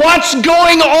about what's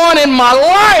going on in my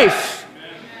life.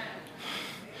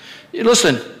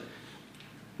 Listen,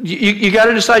 you got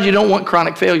to decide you don't want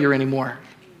chronic failure anymore.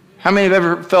 How many have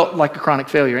ever felt like a chronic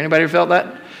failure? Anybody ever felt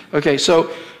that? Okay,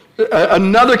 so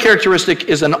another characteristic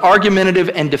is an argumentative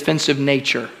and defensive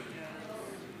nature.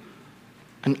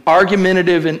 An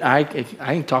argumentative, and I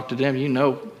ain't talk to them, you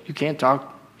know, you can't talk.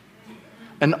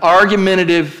 An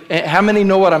argumentative, how many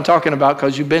know what I'm talking about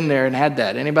because you've been there and had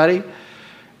that? Anybody?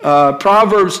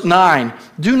 Proverbs 9,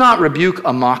 do not rebuke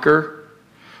a mocker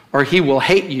or he will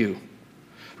hate you.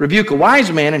 Rebuke a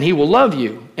wise man and he will love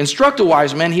you. Instruct a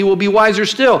wise man, he will be wiser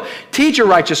still. Teach a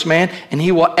righteous man and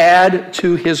he will add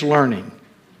to his learning.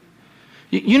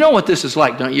 You know what this is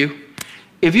like, don't you?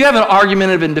 If you have an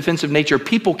argumentative and defensive nature,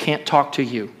 people can't talk to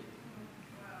you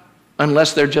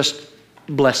unless they're just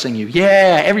blessing you.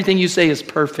 Yeah, everything you say is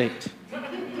perfect.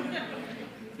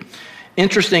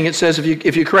 Interesting, it says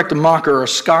if you correct a mocker or a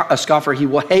scoffer, he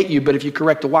will hate you. But if you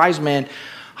correct a wise man,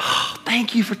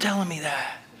 thank you for telling me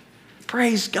that.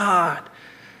 Praise God.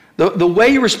 The way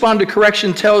you respond to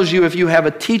correction tells you if you have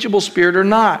a teachable spirit or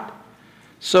not.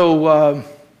 So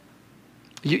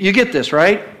you get this,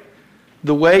 right?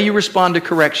 The way you respond to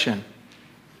correction.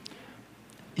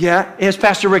 Yeah? Yes,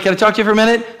 Pastor Rick, can I talk to you for a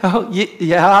minute? Oh,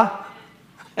 yeah?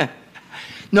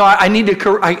 No, I need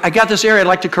to, I got this area I'd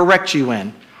like to correct you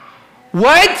in.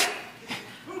 What?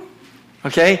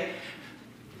 Okay.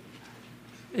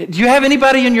 Do you have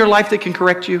anybody in your life that can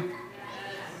correct you?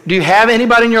 Do you have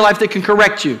anybody in your life that can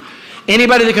correct you?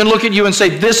 Anybody that can look at you and say,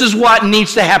 this is what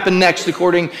needs to happen next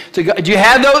according to God? Do you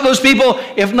have those people?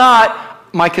 If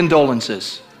not, my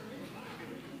condolences.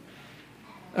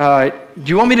 Do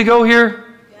you want me to go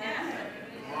here?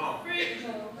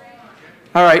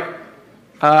 All right.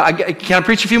 Can I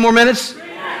preach a few more minutes?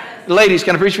 Ladies,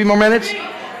 can I preach a few more minutes?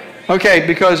 Okay,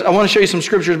 because I want to show you some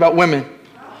scriptures about women.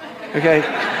 Okay.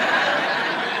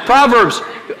 Proverbs.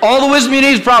 All the wisdom you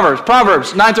need is Proverbs.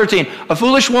 Proverbs 9:13. A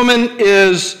foolish woman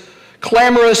is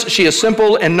clamorous. She is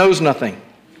simple and knows nothing.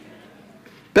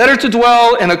 Better to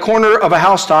dwell in a corner of a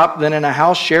housetop than in a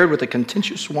house shared with a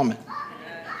contentious woman.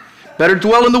 Better to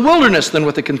dwell in the wilderness than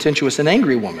with a contentious and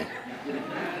angry woman.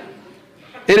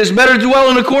 It is better to dwell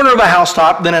in a corner of a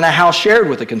housetop than in a house shared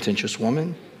with a contentious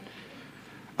woman.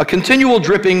 A continual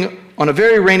dripping on a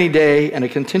very rainy day and a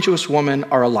contentious woman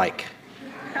are alike.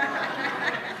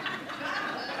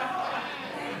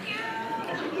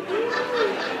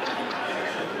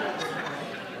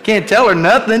 Can't tell her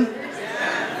nothing.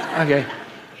 Okay.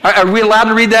 Are we allowed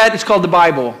to read that? It's called the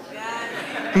Bible.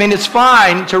 I mean, it's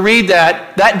fine to read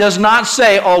that. That does not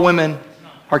say all women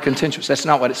are contentious. That's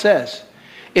not what it says.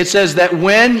 It says that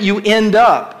when you end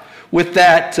up with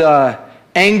that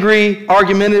angry,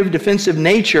 argumentative, defensive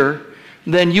nature,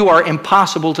 then you are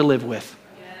impossible to live with.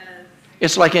 Yes.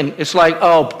 It's like,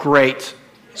 oh, great.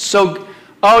 So,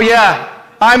 oh yeah,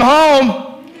 I'm home.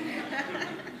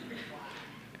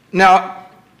 Now,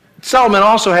 Solomon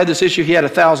also had this issue. He had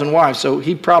 1,000 wives, so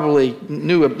he probably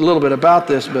knew a little bit about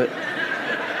this, but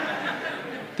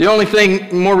the only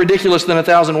thing more ridiculous than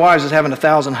 1,000 wives is having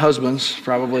 1,000 husbands,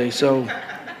 probably. So,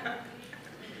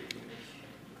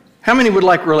 how many would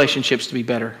like relationships to be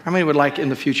better? How many would like in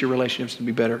the future relationships to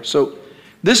be better? So,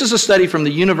 this is a study from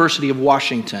the University of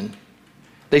Washington.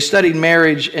 They studied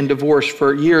marriage and divorce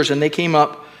for years, and they came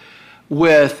up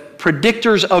with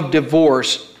predictors of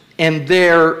divorce, and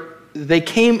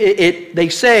they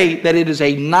say that it is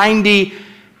a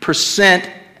 90%,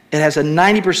 it has a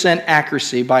 90%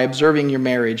 accuracy by observing your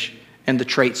marriage and the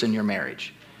traits in your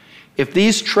marriage. If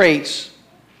these traits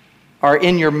are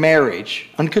in your marriage,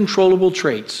 uncontrollable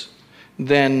traits,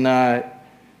 then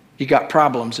you got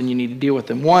problems and you need to deal with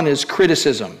them. One is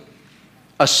criticism,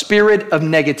 a spirit of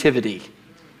negativity.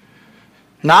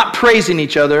 Not praising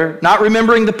each other, not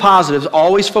remembering the positives,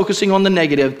 always focusing on the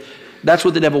negative. That's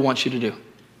what the devil wants you to do.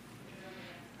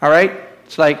 All right?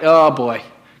 It's like, oh boy,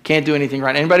 can't do anything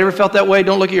right. Anybody ever felt that way?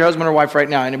 Don't look at your husband or wife right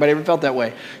now. Anybody ever felt that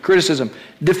way? Criticism.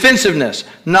 Defensiveness.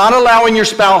 Not allowing your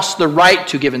spouse the right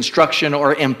to give instruction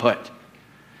or input.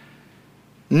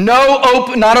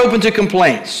 Not open to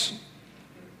complaints.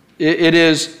 It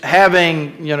is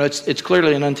having, it's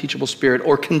clearly an unteachable spirit.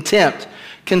 Or contempt.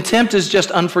 Contempt is just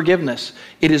unforgiveness.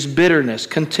 It is bitterness,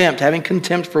 contempt, having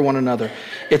contempt for one another.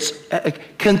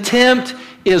 Contempt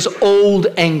is old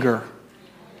anger.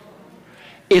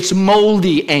 It's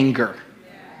moldy anger.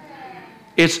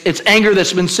 It's anger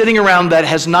that's been sitting around that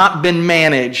has not been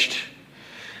managed.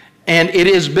 And it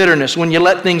is bitterness when you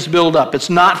let things build up. It's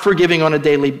not forgiving on a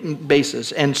daily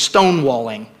basis. And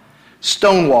stonewalling.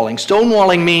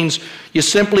 Stonewalling means you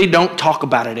simply don't talk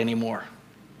about it anymore.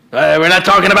 We're not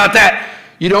talking about that.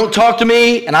 You don't talk to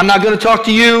me, and I'm not going to talk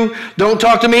to you. Don't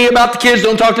talk to me about the kids.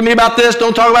 Don't talk to me about this.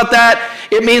 Don't talk about that.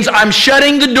 It means I'm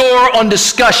shutting the door on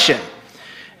discussion.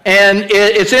 And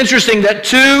it's interesting that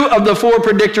 2 of the 4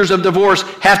 predictors of divorce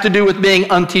have to do with being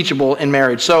unteachable in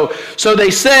marriage. So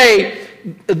they say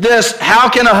this, how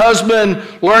can a husband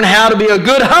learn how to be a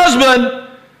good husband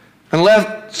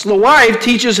unless the wife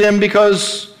teaches him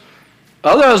because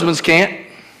other husbands can't?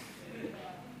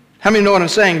 How many know what I'm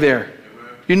saying there?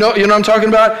 You know what I'm talking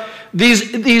about?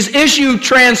 These issues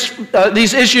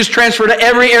transfer to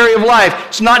every area of life.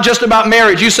 It's not just about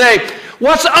marriage. You say,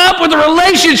 what's up with the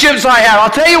relationships I have? I'll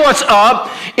tell you what's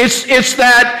up. It's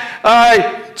that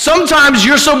sometimes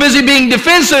you're so busy being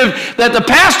defensive that the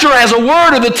pastor has a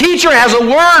word or the teacher has a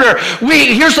word, or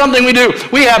here's something we do.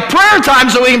 We have prayer time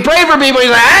so we can pray for people.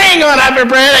 He's like, I ain't going to have to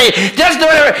pray. Just do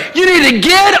whatever. You need to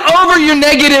get over your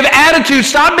negative attitude.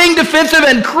 Stop being defensive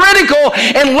and critical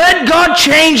and let God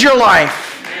change your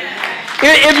life.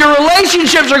 If your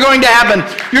relationships are going to happen,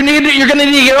 you're going to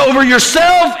need to get over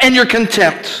yourself and your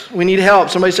contempt. We need help.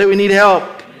 Somebody say we need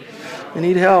help. We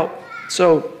need help.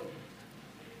 So,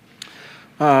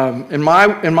 and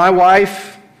my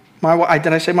wife,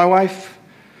 did I say my wife?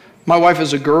 My wife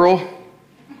is a girl,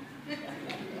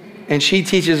 and she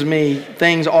teaches me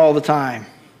things all the time.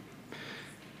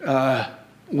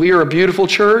 We are a beautiful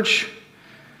church,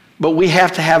 but we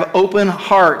have to have open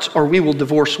hearts or we will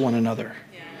divorce one another.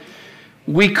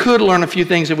 We could learn a few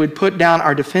things if we'd put down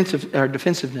our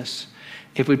defensiveness,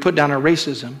 if we put down our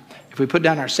racism, if we put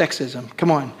down our sexism.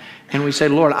 Come on. And we say,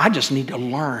 Lord, I just need to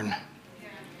learn.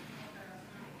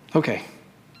 Okay.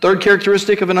 3rd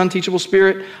characteristic of an unteachable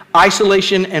spirit,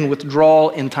 isolation and withdrawal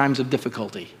in times of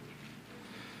difficulty.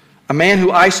 A man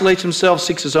who isolates himself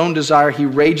seeks his own desire. He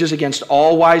rages against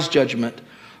all wise judgment.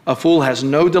 A fool has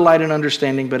no delight in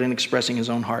understanding but in expressing his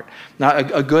own heart. Now,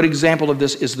 a good example of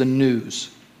this is the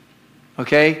news.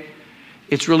 Okay?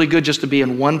 It's really good just to be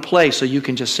in one place so you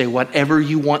can just say whatever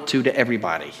you want to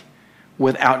everybody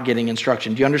without getting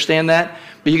instruction. Do you understand that?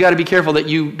 But you got to be careful that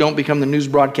you don't become the news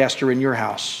broadcaster in your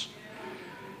house.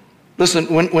 Listen,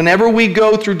 whenever we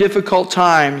go through difficult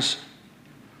times,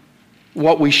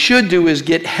 what we should do is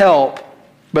get help,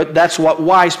 but that's what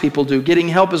wise people do. Getting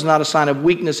help is not a sign of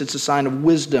weakness, it's a sign of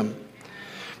wisdom.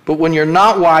 But when you're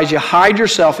not wise, you hide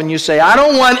yourself and you say, I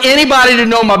don't want anybody to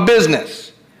know my business.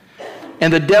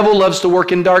 And the devil loves to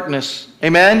work in darkness.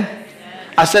 Amen?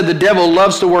 I said the devil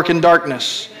loves to work in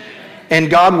darkness. And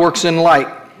God works in light.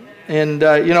 And,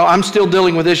 I'm still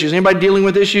dealing with issues. Anybody dealing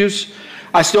with issues?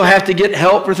 I still have to get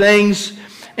help for things.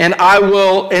 And I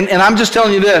will, and I'm just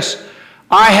telling you this.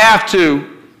 I have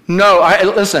to know.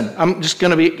 Listen,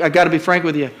 I got to be frank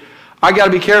with you. I got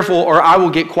to be careful or I will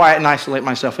get quiet and isolate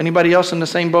myself. Anybody else in the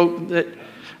same boat?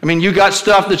 You got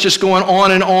stuff that's just going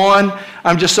on and on.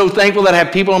 I'm just so thankful that I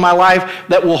have people in my life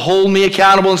that will hold me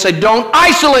accountable and say, don't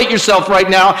isolate yourself right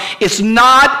now. It's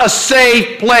not a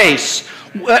safe place.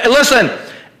 Listen,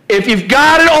 if you've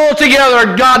got it all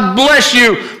together, God bless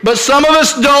you. But some of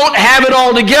us don't have it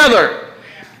all together.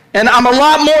 And I'm a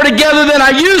lot more together than I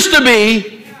used to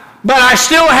be, but I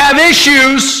still have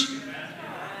issues.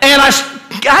 And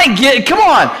I get, come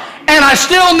on, and I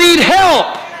still need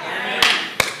help.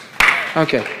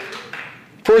 Okay.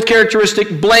 Fourth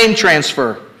characteristic, blame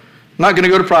transfer. I'm not going to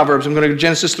go to Proverbs. I'm going to go to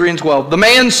Genesis 3 and 12. The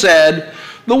man said,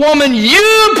 the woman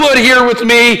you put here with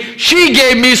me, she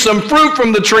gave me some fruit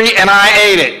from the tree and I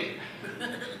ate it.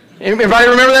 Everybody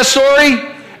remember that story?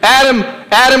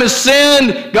 Adam has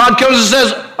sinned. God comes and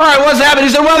says, all right, what's happened?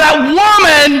 He said, well, that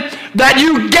woman that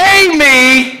you gave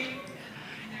me,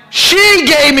 she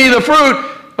gave me the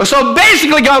fruit. So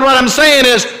basically, God, what I'm saying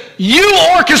is, you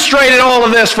orchestrated all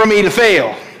of this for me to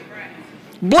fail.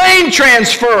 Blame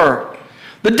transfer.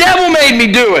 The devil made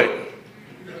me do it.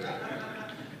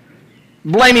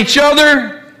 Blame each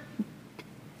other.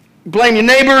 Blame your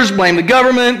neighbors. Blame the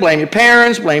government. Blame your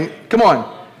parents. Blame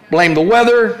the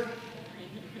weather.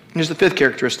 Here's the fifth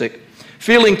characteristic.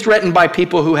 Feeling threatened by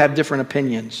people who have different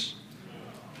opinions.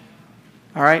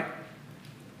 All right?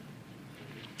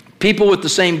 People with the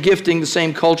same gifting, the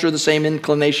same culture, the same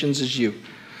inclinations as you.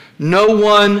 No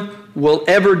one will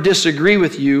ever disagree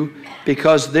with you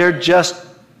because they're just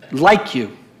like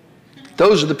you.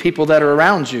 Those are the people that are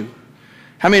around you.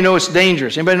 How many know it's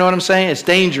dangerous? Anybody know what I'm saying? It's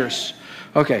dangerous.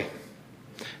 Okay.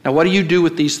 Now, what do you do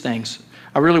with these things?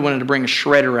 I really wanted to bring a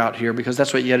shredder out here because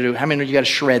that's what you got to do. How many know you got to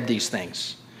shred these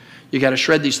things? You got to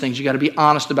shred these things. You got to be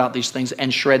honest about these things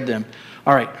and shred them.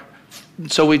 All right.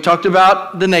 So we talked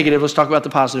about the negative. Let's talk about the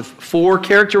positive. 4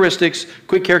 characteristics,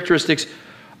 quick characteristics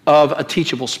of a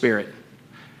teachable spirit.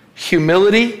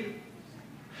 Humility,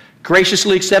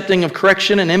 graciously accepting of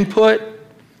correction and input,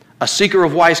 a seeker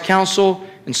of wise counsel,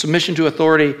 and submission to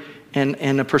authority,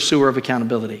 and a pursuer of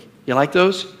accountability. You like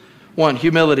those? 1,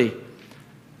 humility.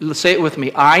 Let's say it with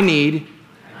me. I need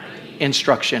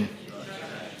instruction.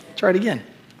 Try it again.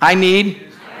 I need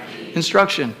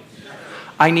instruction.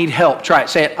 I need help. Try it.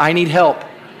 Say it. I need help.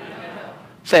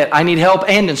 Say it. I need help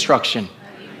and instruction.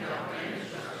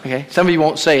 Okay. Some of you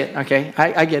won't say it. Okay.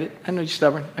 I get it. I know you're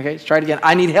stubborn. Okay. Let's try it again.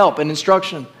 I need help and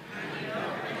instruction.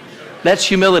 That's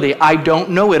humility. I don't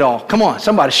know it all. Come on.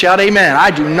 Somebody shout amen. I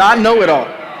do not know it all.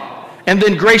 And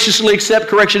then graciously accept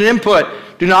correction and input.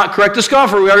 Do not correct a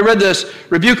scoffer. We already read this.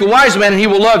 Rebuke a wise man and he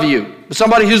will love you. But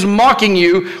somebody who's mocking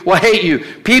you will hate you.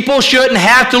 People shouldn't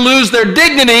have to lose their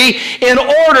dignity in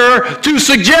order to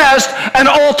suggest an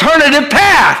alternative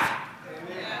path.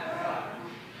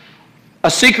 A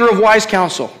seeker of wise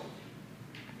counsel.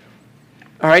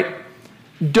 All right?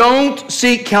 Don't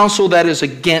seek counsel that is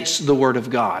against the Word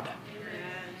of God.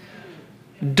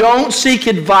 Don't seek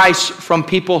advice from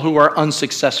people who are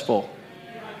unsuccessful.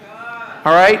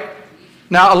 All right?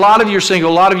 Now, a lot of you are single,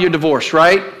 a lot of you are divorced,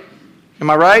 right? Am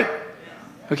I right?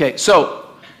 Okay,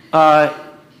 so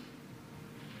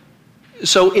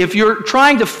if you're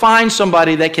trying to find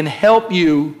somebody that can help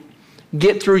you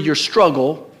get through your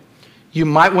struggle, you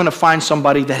might want to find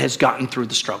somebody that has gotten through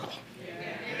the struggle.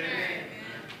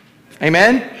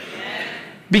 Amen? Amen?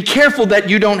 Be careful that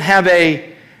you don't have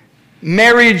a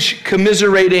marriage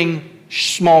commiserating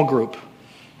small group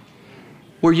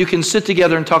where you can sit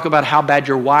together and talk about how bad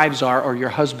your wives are or your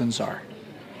husbands are.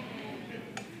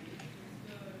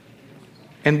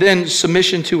 And then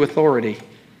submission to authority.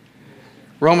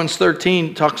 Romans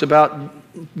 13 talks about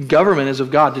government is of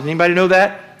God. Did anybody know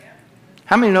that?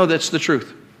 How many know that's the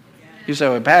truth? You say,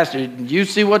 well, Pastor, you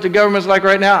see what the government's like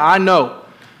right now? I know.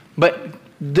 But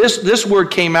this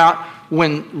word came out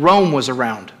when Rome was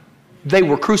around. They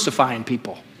were crucifying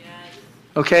people.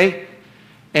 Okay?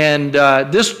 And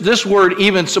this word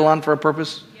even so on for a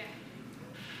purpose.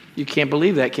 You can't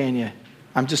believe that, can you?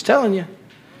 I'm just telling you.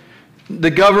 The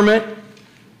government,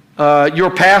 your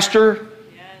pastor.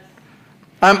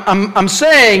 I'm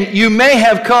saying you may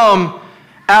have come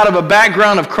out of a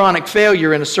background of chronic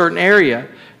failure in a certain area.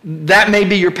 That may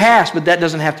be your past, but that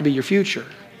doesn't have to be your future.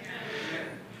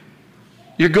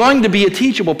 You're going to be a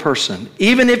teachable person.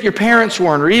 Even if your parents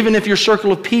weren't, or even if your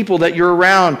circle of people that you're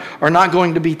around are not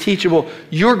going to be teachable,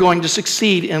 you're going to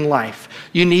succeed in life.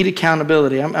 You need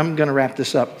accountability. I'm going to wrap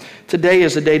this up. Today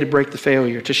is a day to break the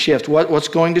failure, to shift. What's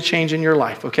going to change in your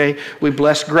life, okay? We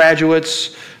bless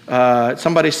graduates.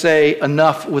 Somebody say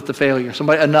enough with the failure.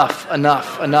 Somebody, enough.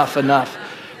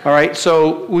 All right,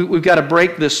 so we've got to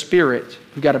break this spirit.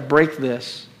 We've got to break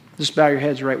this. Just bow your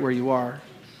heads right where you are.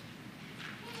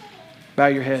 Bow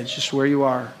your heads just where you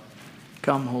are.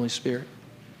 Come, Holy Spirit.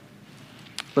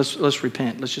 Let's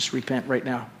repent. Let's just repent right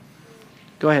now.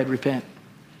 Go ahead, repent.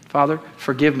 Father,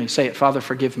 forgive me. Say it, Father,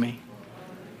 forgive me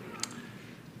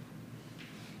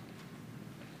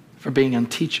for being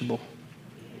unteachable.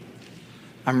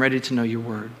 I'm ready to know your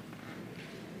word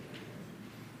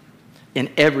in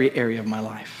every area of my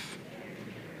life.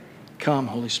 Come,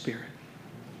 Holy Spirit.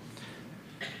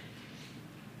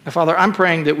 Now, Father, I'm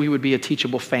praying that we would be a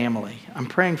teachable family. I'm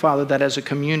praying, Father, that as a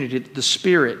community, the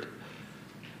Spirit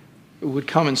would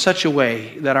come in such a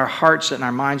way that our hearts and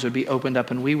our minds would be opened up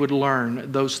and we would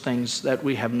learn those things that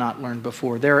we have not learned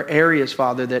before. There are areas,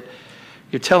 Father, that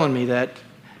you're telling me that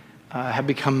have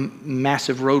become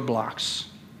massive roadblocks.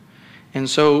 And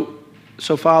so,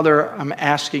 Father, I'm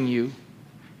asking you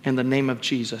in the name of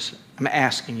Jesus, I'm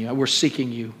asking you, we're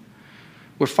seeking you,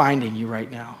 we're finding you right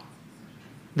now,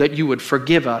 that you would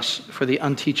forgive us for the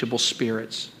unteachable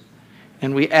spirits.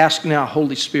 And we ask now,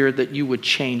 Holy Spirit, that you would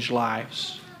change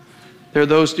lives. There are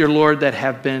those, dear Lord, that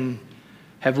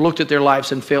have looked at their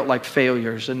lives and felt like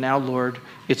failures. And now, Lord,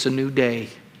 it's a new day.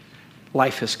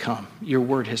 Life has come. Your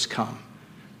word has come.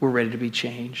 We're ready to be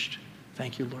changed.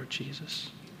 Thank you, Lord Jesus.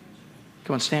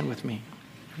 Come on, stand with me.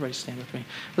 Everybody stand with me.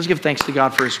 Let's give thanks to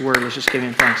God for his word. Let's just give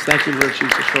him thanks. Thank you, Lord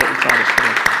Jesus, for what you taught us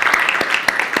today.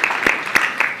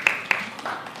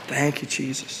 Thank you,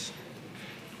 Jesus.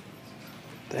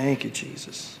 Thank you,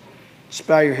 Jesus. Just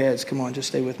bow your heads. Come on, just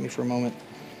stay with me for a moment.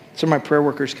 So my prayer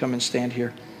workers come and stand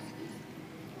here.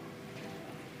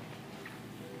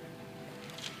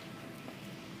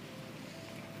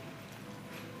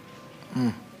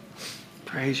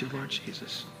 Praise you, Lord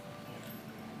Jesus.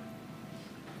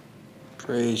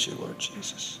 Praise you, Lord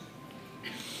Jesus.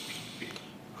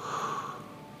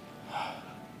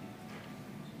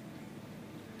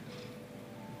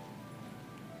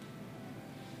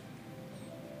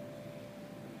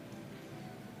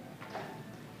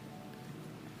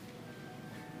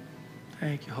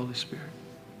 Thank you, Holy Spirit.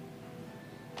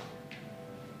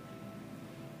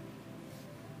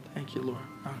 Thank you, Lord.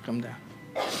 I'll come down.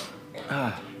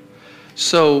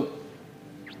 So,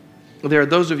 there are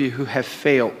those of you who have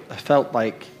felt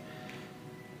like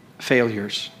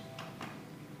failures.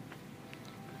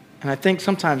 And I think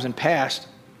sometimes in past,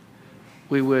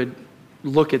 we would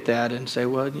look at that and say,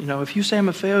 well, you know, if you say I'm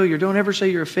a failure, don't ever say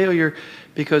you're a failure,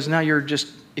 because now you're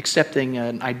just accepting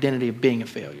an identity of being a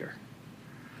failure.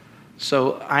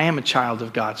 So I am a child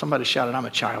of God. Somebody shouted, I'm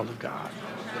a child of God.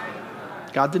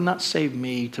 God did not save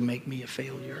me to make me a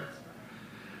failure.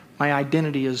 My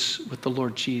identity is with the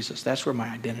Lord Jesus. That's where my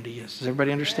identity is. Does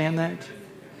everybody understand that?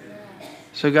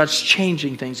 So God's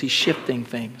changing things. He's shifting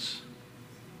things.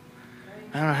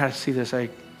 I don't know how to see this.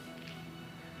 When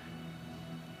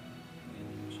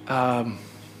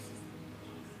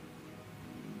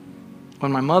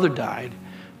my mother died,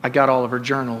 I got all of her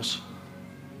journals.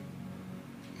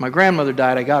 My grandmother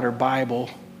died, I got her Bible.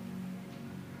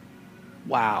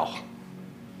 Wow.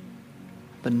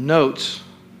 The notes,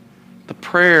 the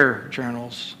prayer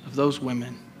journals of those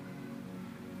women,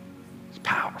 it's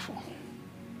powerful.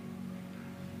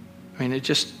 I mean, it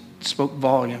just spoke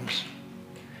volumes.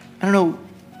 I don't know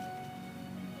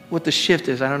what the shift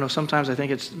is. I don't know. Sometimes I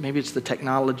think maybe it's the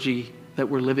technology that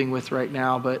we're living with right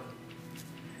now, but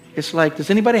it's like, does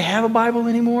anybody have a Bible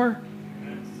anymore?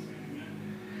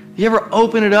 You ever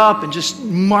open it up and just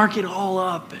mark it all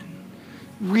up and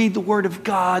read the Word of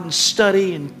God and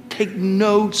study and take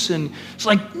notes, and it's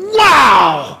like,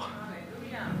 wow!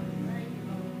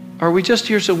 Or are we just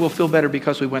here so we'll feel better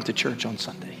because we went to church on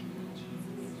Sunday?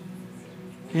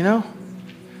 You know?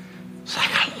 It's like,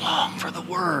 I long for the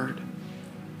Word.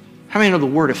 How many know the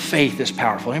word of faith is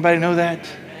powerful? Anybody know that?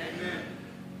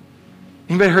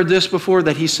 Anybody heard this before,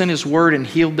 that he sent his word and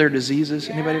healed their diseases?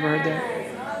 Anybody ever heard that?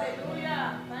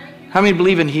 How many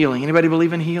believe in healing? Anybody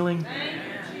believe in healing?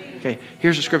 Okay,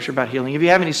 here's a scripture about healing. If you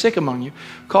have any sick among you,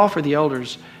 call for the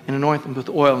elders and anoint them with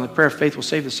oil, and the prayer of faith will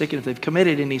save the sick, and if they've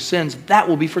committed any sins, that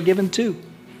will be forgiven too.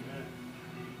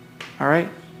 All right?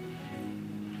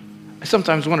 I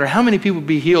sometimes wonder how many people would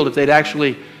be healed if they'd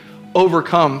actually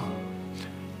overcome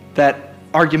that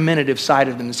argumentative side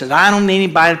of them that says, I don't need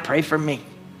anybody to pray for me.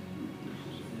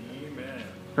 Amen.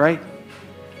 Right?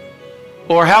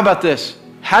 Or how about this?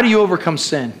 How do you overcome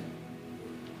sin?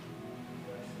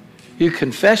 You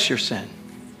confess your sin.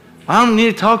 I don't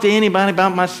need to talk to anybody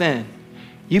about my sin.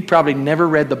 You probably never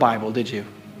read the Bible, did you?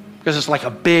 Because it's like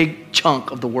a big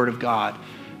chunk of the Word of God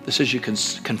that says you can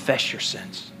confess your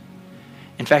sins.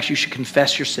 In fact, you should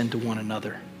confess your sin to one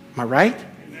another. Am I right?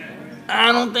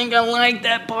 I don't think I like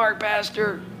that part,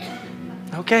 Pastor.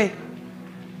 Okay.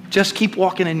 Just keep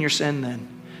walking in your sin then.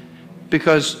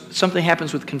 Because something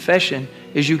happens with confession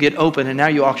is you get open and now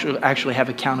you actually have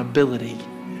accountability.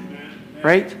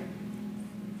 Right?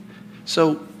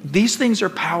 So these things are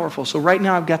powerful. So right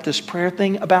now I've got this prayer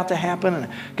thing about to happen, and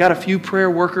I've got a few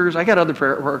prayer workers. I got other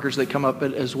prayer workers that come up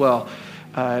as well.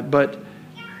 But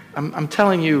I'm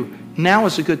telling you, now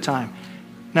is a good time.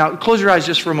 Now, close your eyes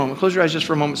just for a moment. Close your eyes just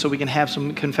for a moment so we can have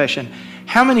some confession.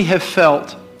 How many have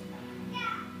felt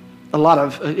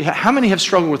how many have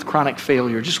struggled with chronic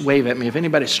failure? Just wave at me. If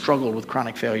anybody struggled with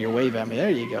chronic failure, wave at me. There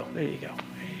you go. There you go.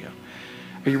 There you go.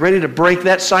 Are you ready to break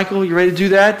that cycle? You ready to do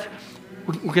that?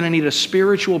 We're going to need a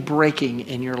spiritual breaking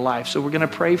in your life. So we're going to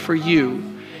pray for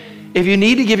you. If you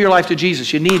need to give your life to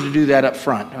Jesus, you need to do that up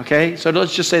front, okay? So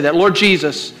let's just say that. Lord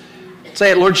Jesus.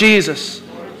 Say it, Lord Jesus.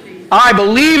 I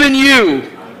believe in you.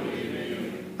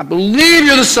 I believe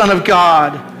you're the Son of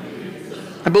God.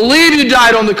 I believe you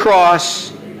died on the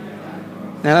cross.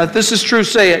 Now, if this is true,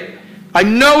 say it. I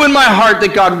know in my heart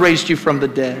that God raised you from the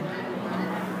dead.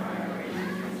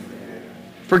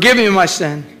 Forgive me of my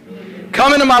sin.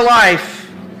 Come into my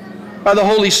life by the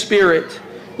Holy Spirit.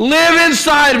 Live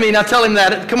inside of me. Now tell him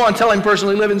that. Come on, tell him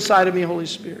personally. Live inside of me, Holy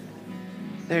Spirit.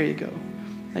 There you go.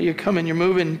 Now you're coming. You're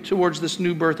moving towards this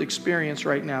new birth experience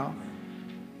right now.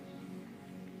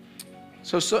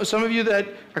 So some of you that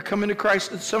are coming to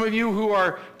Christ, some of you who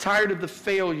are tired of the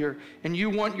failure and you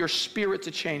want your spirit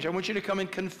to change, I want you to come and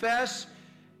confess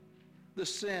the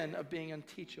sin of being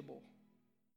unteachable.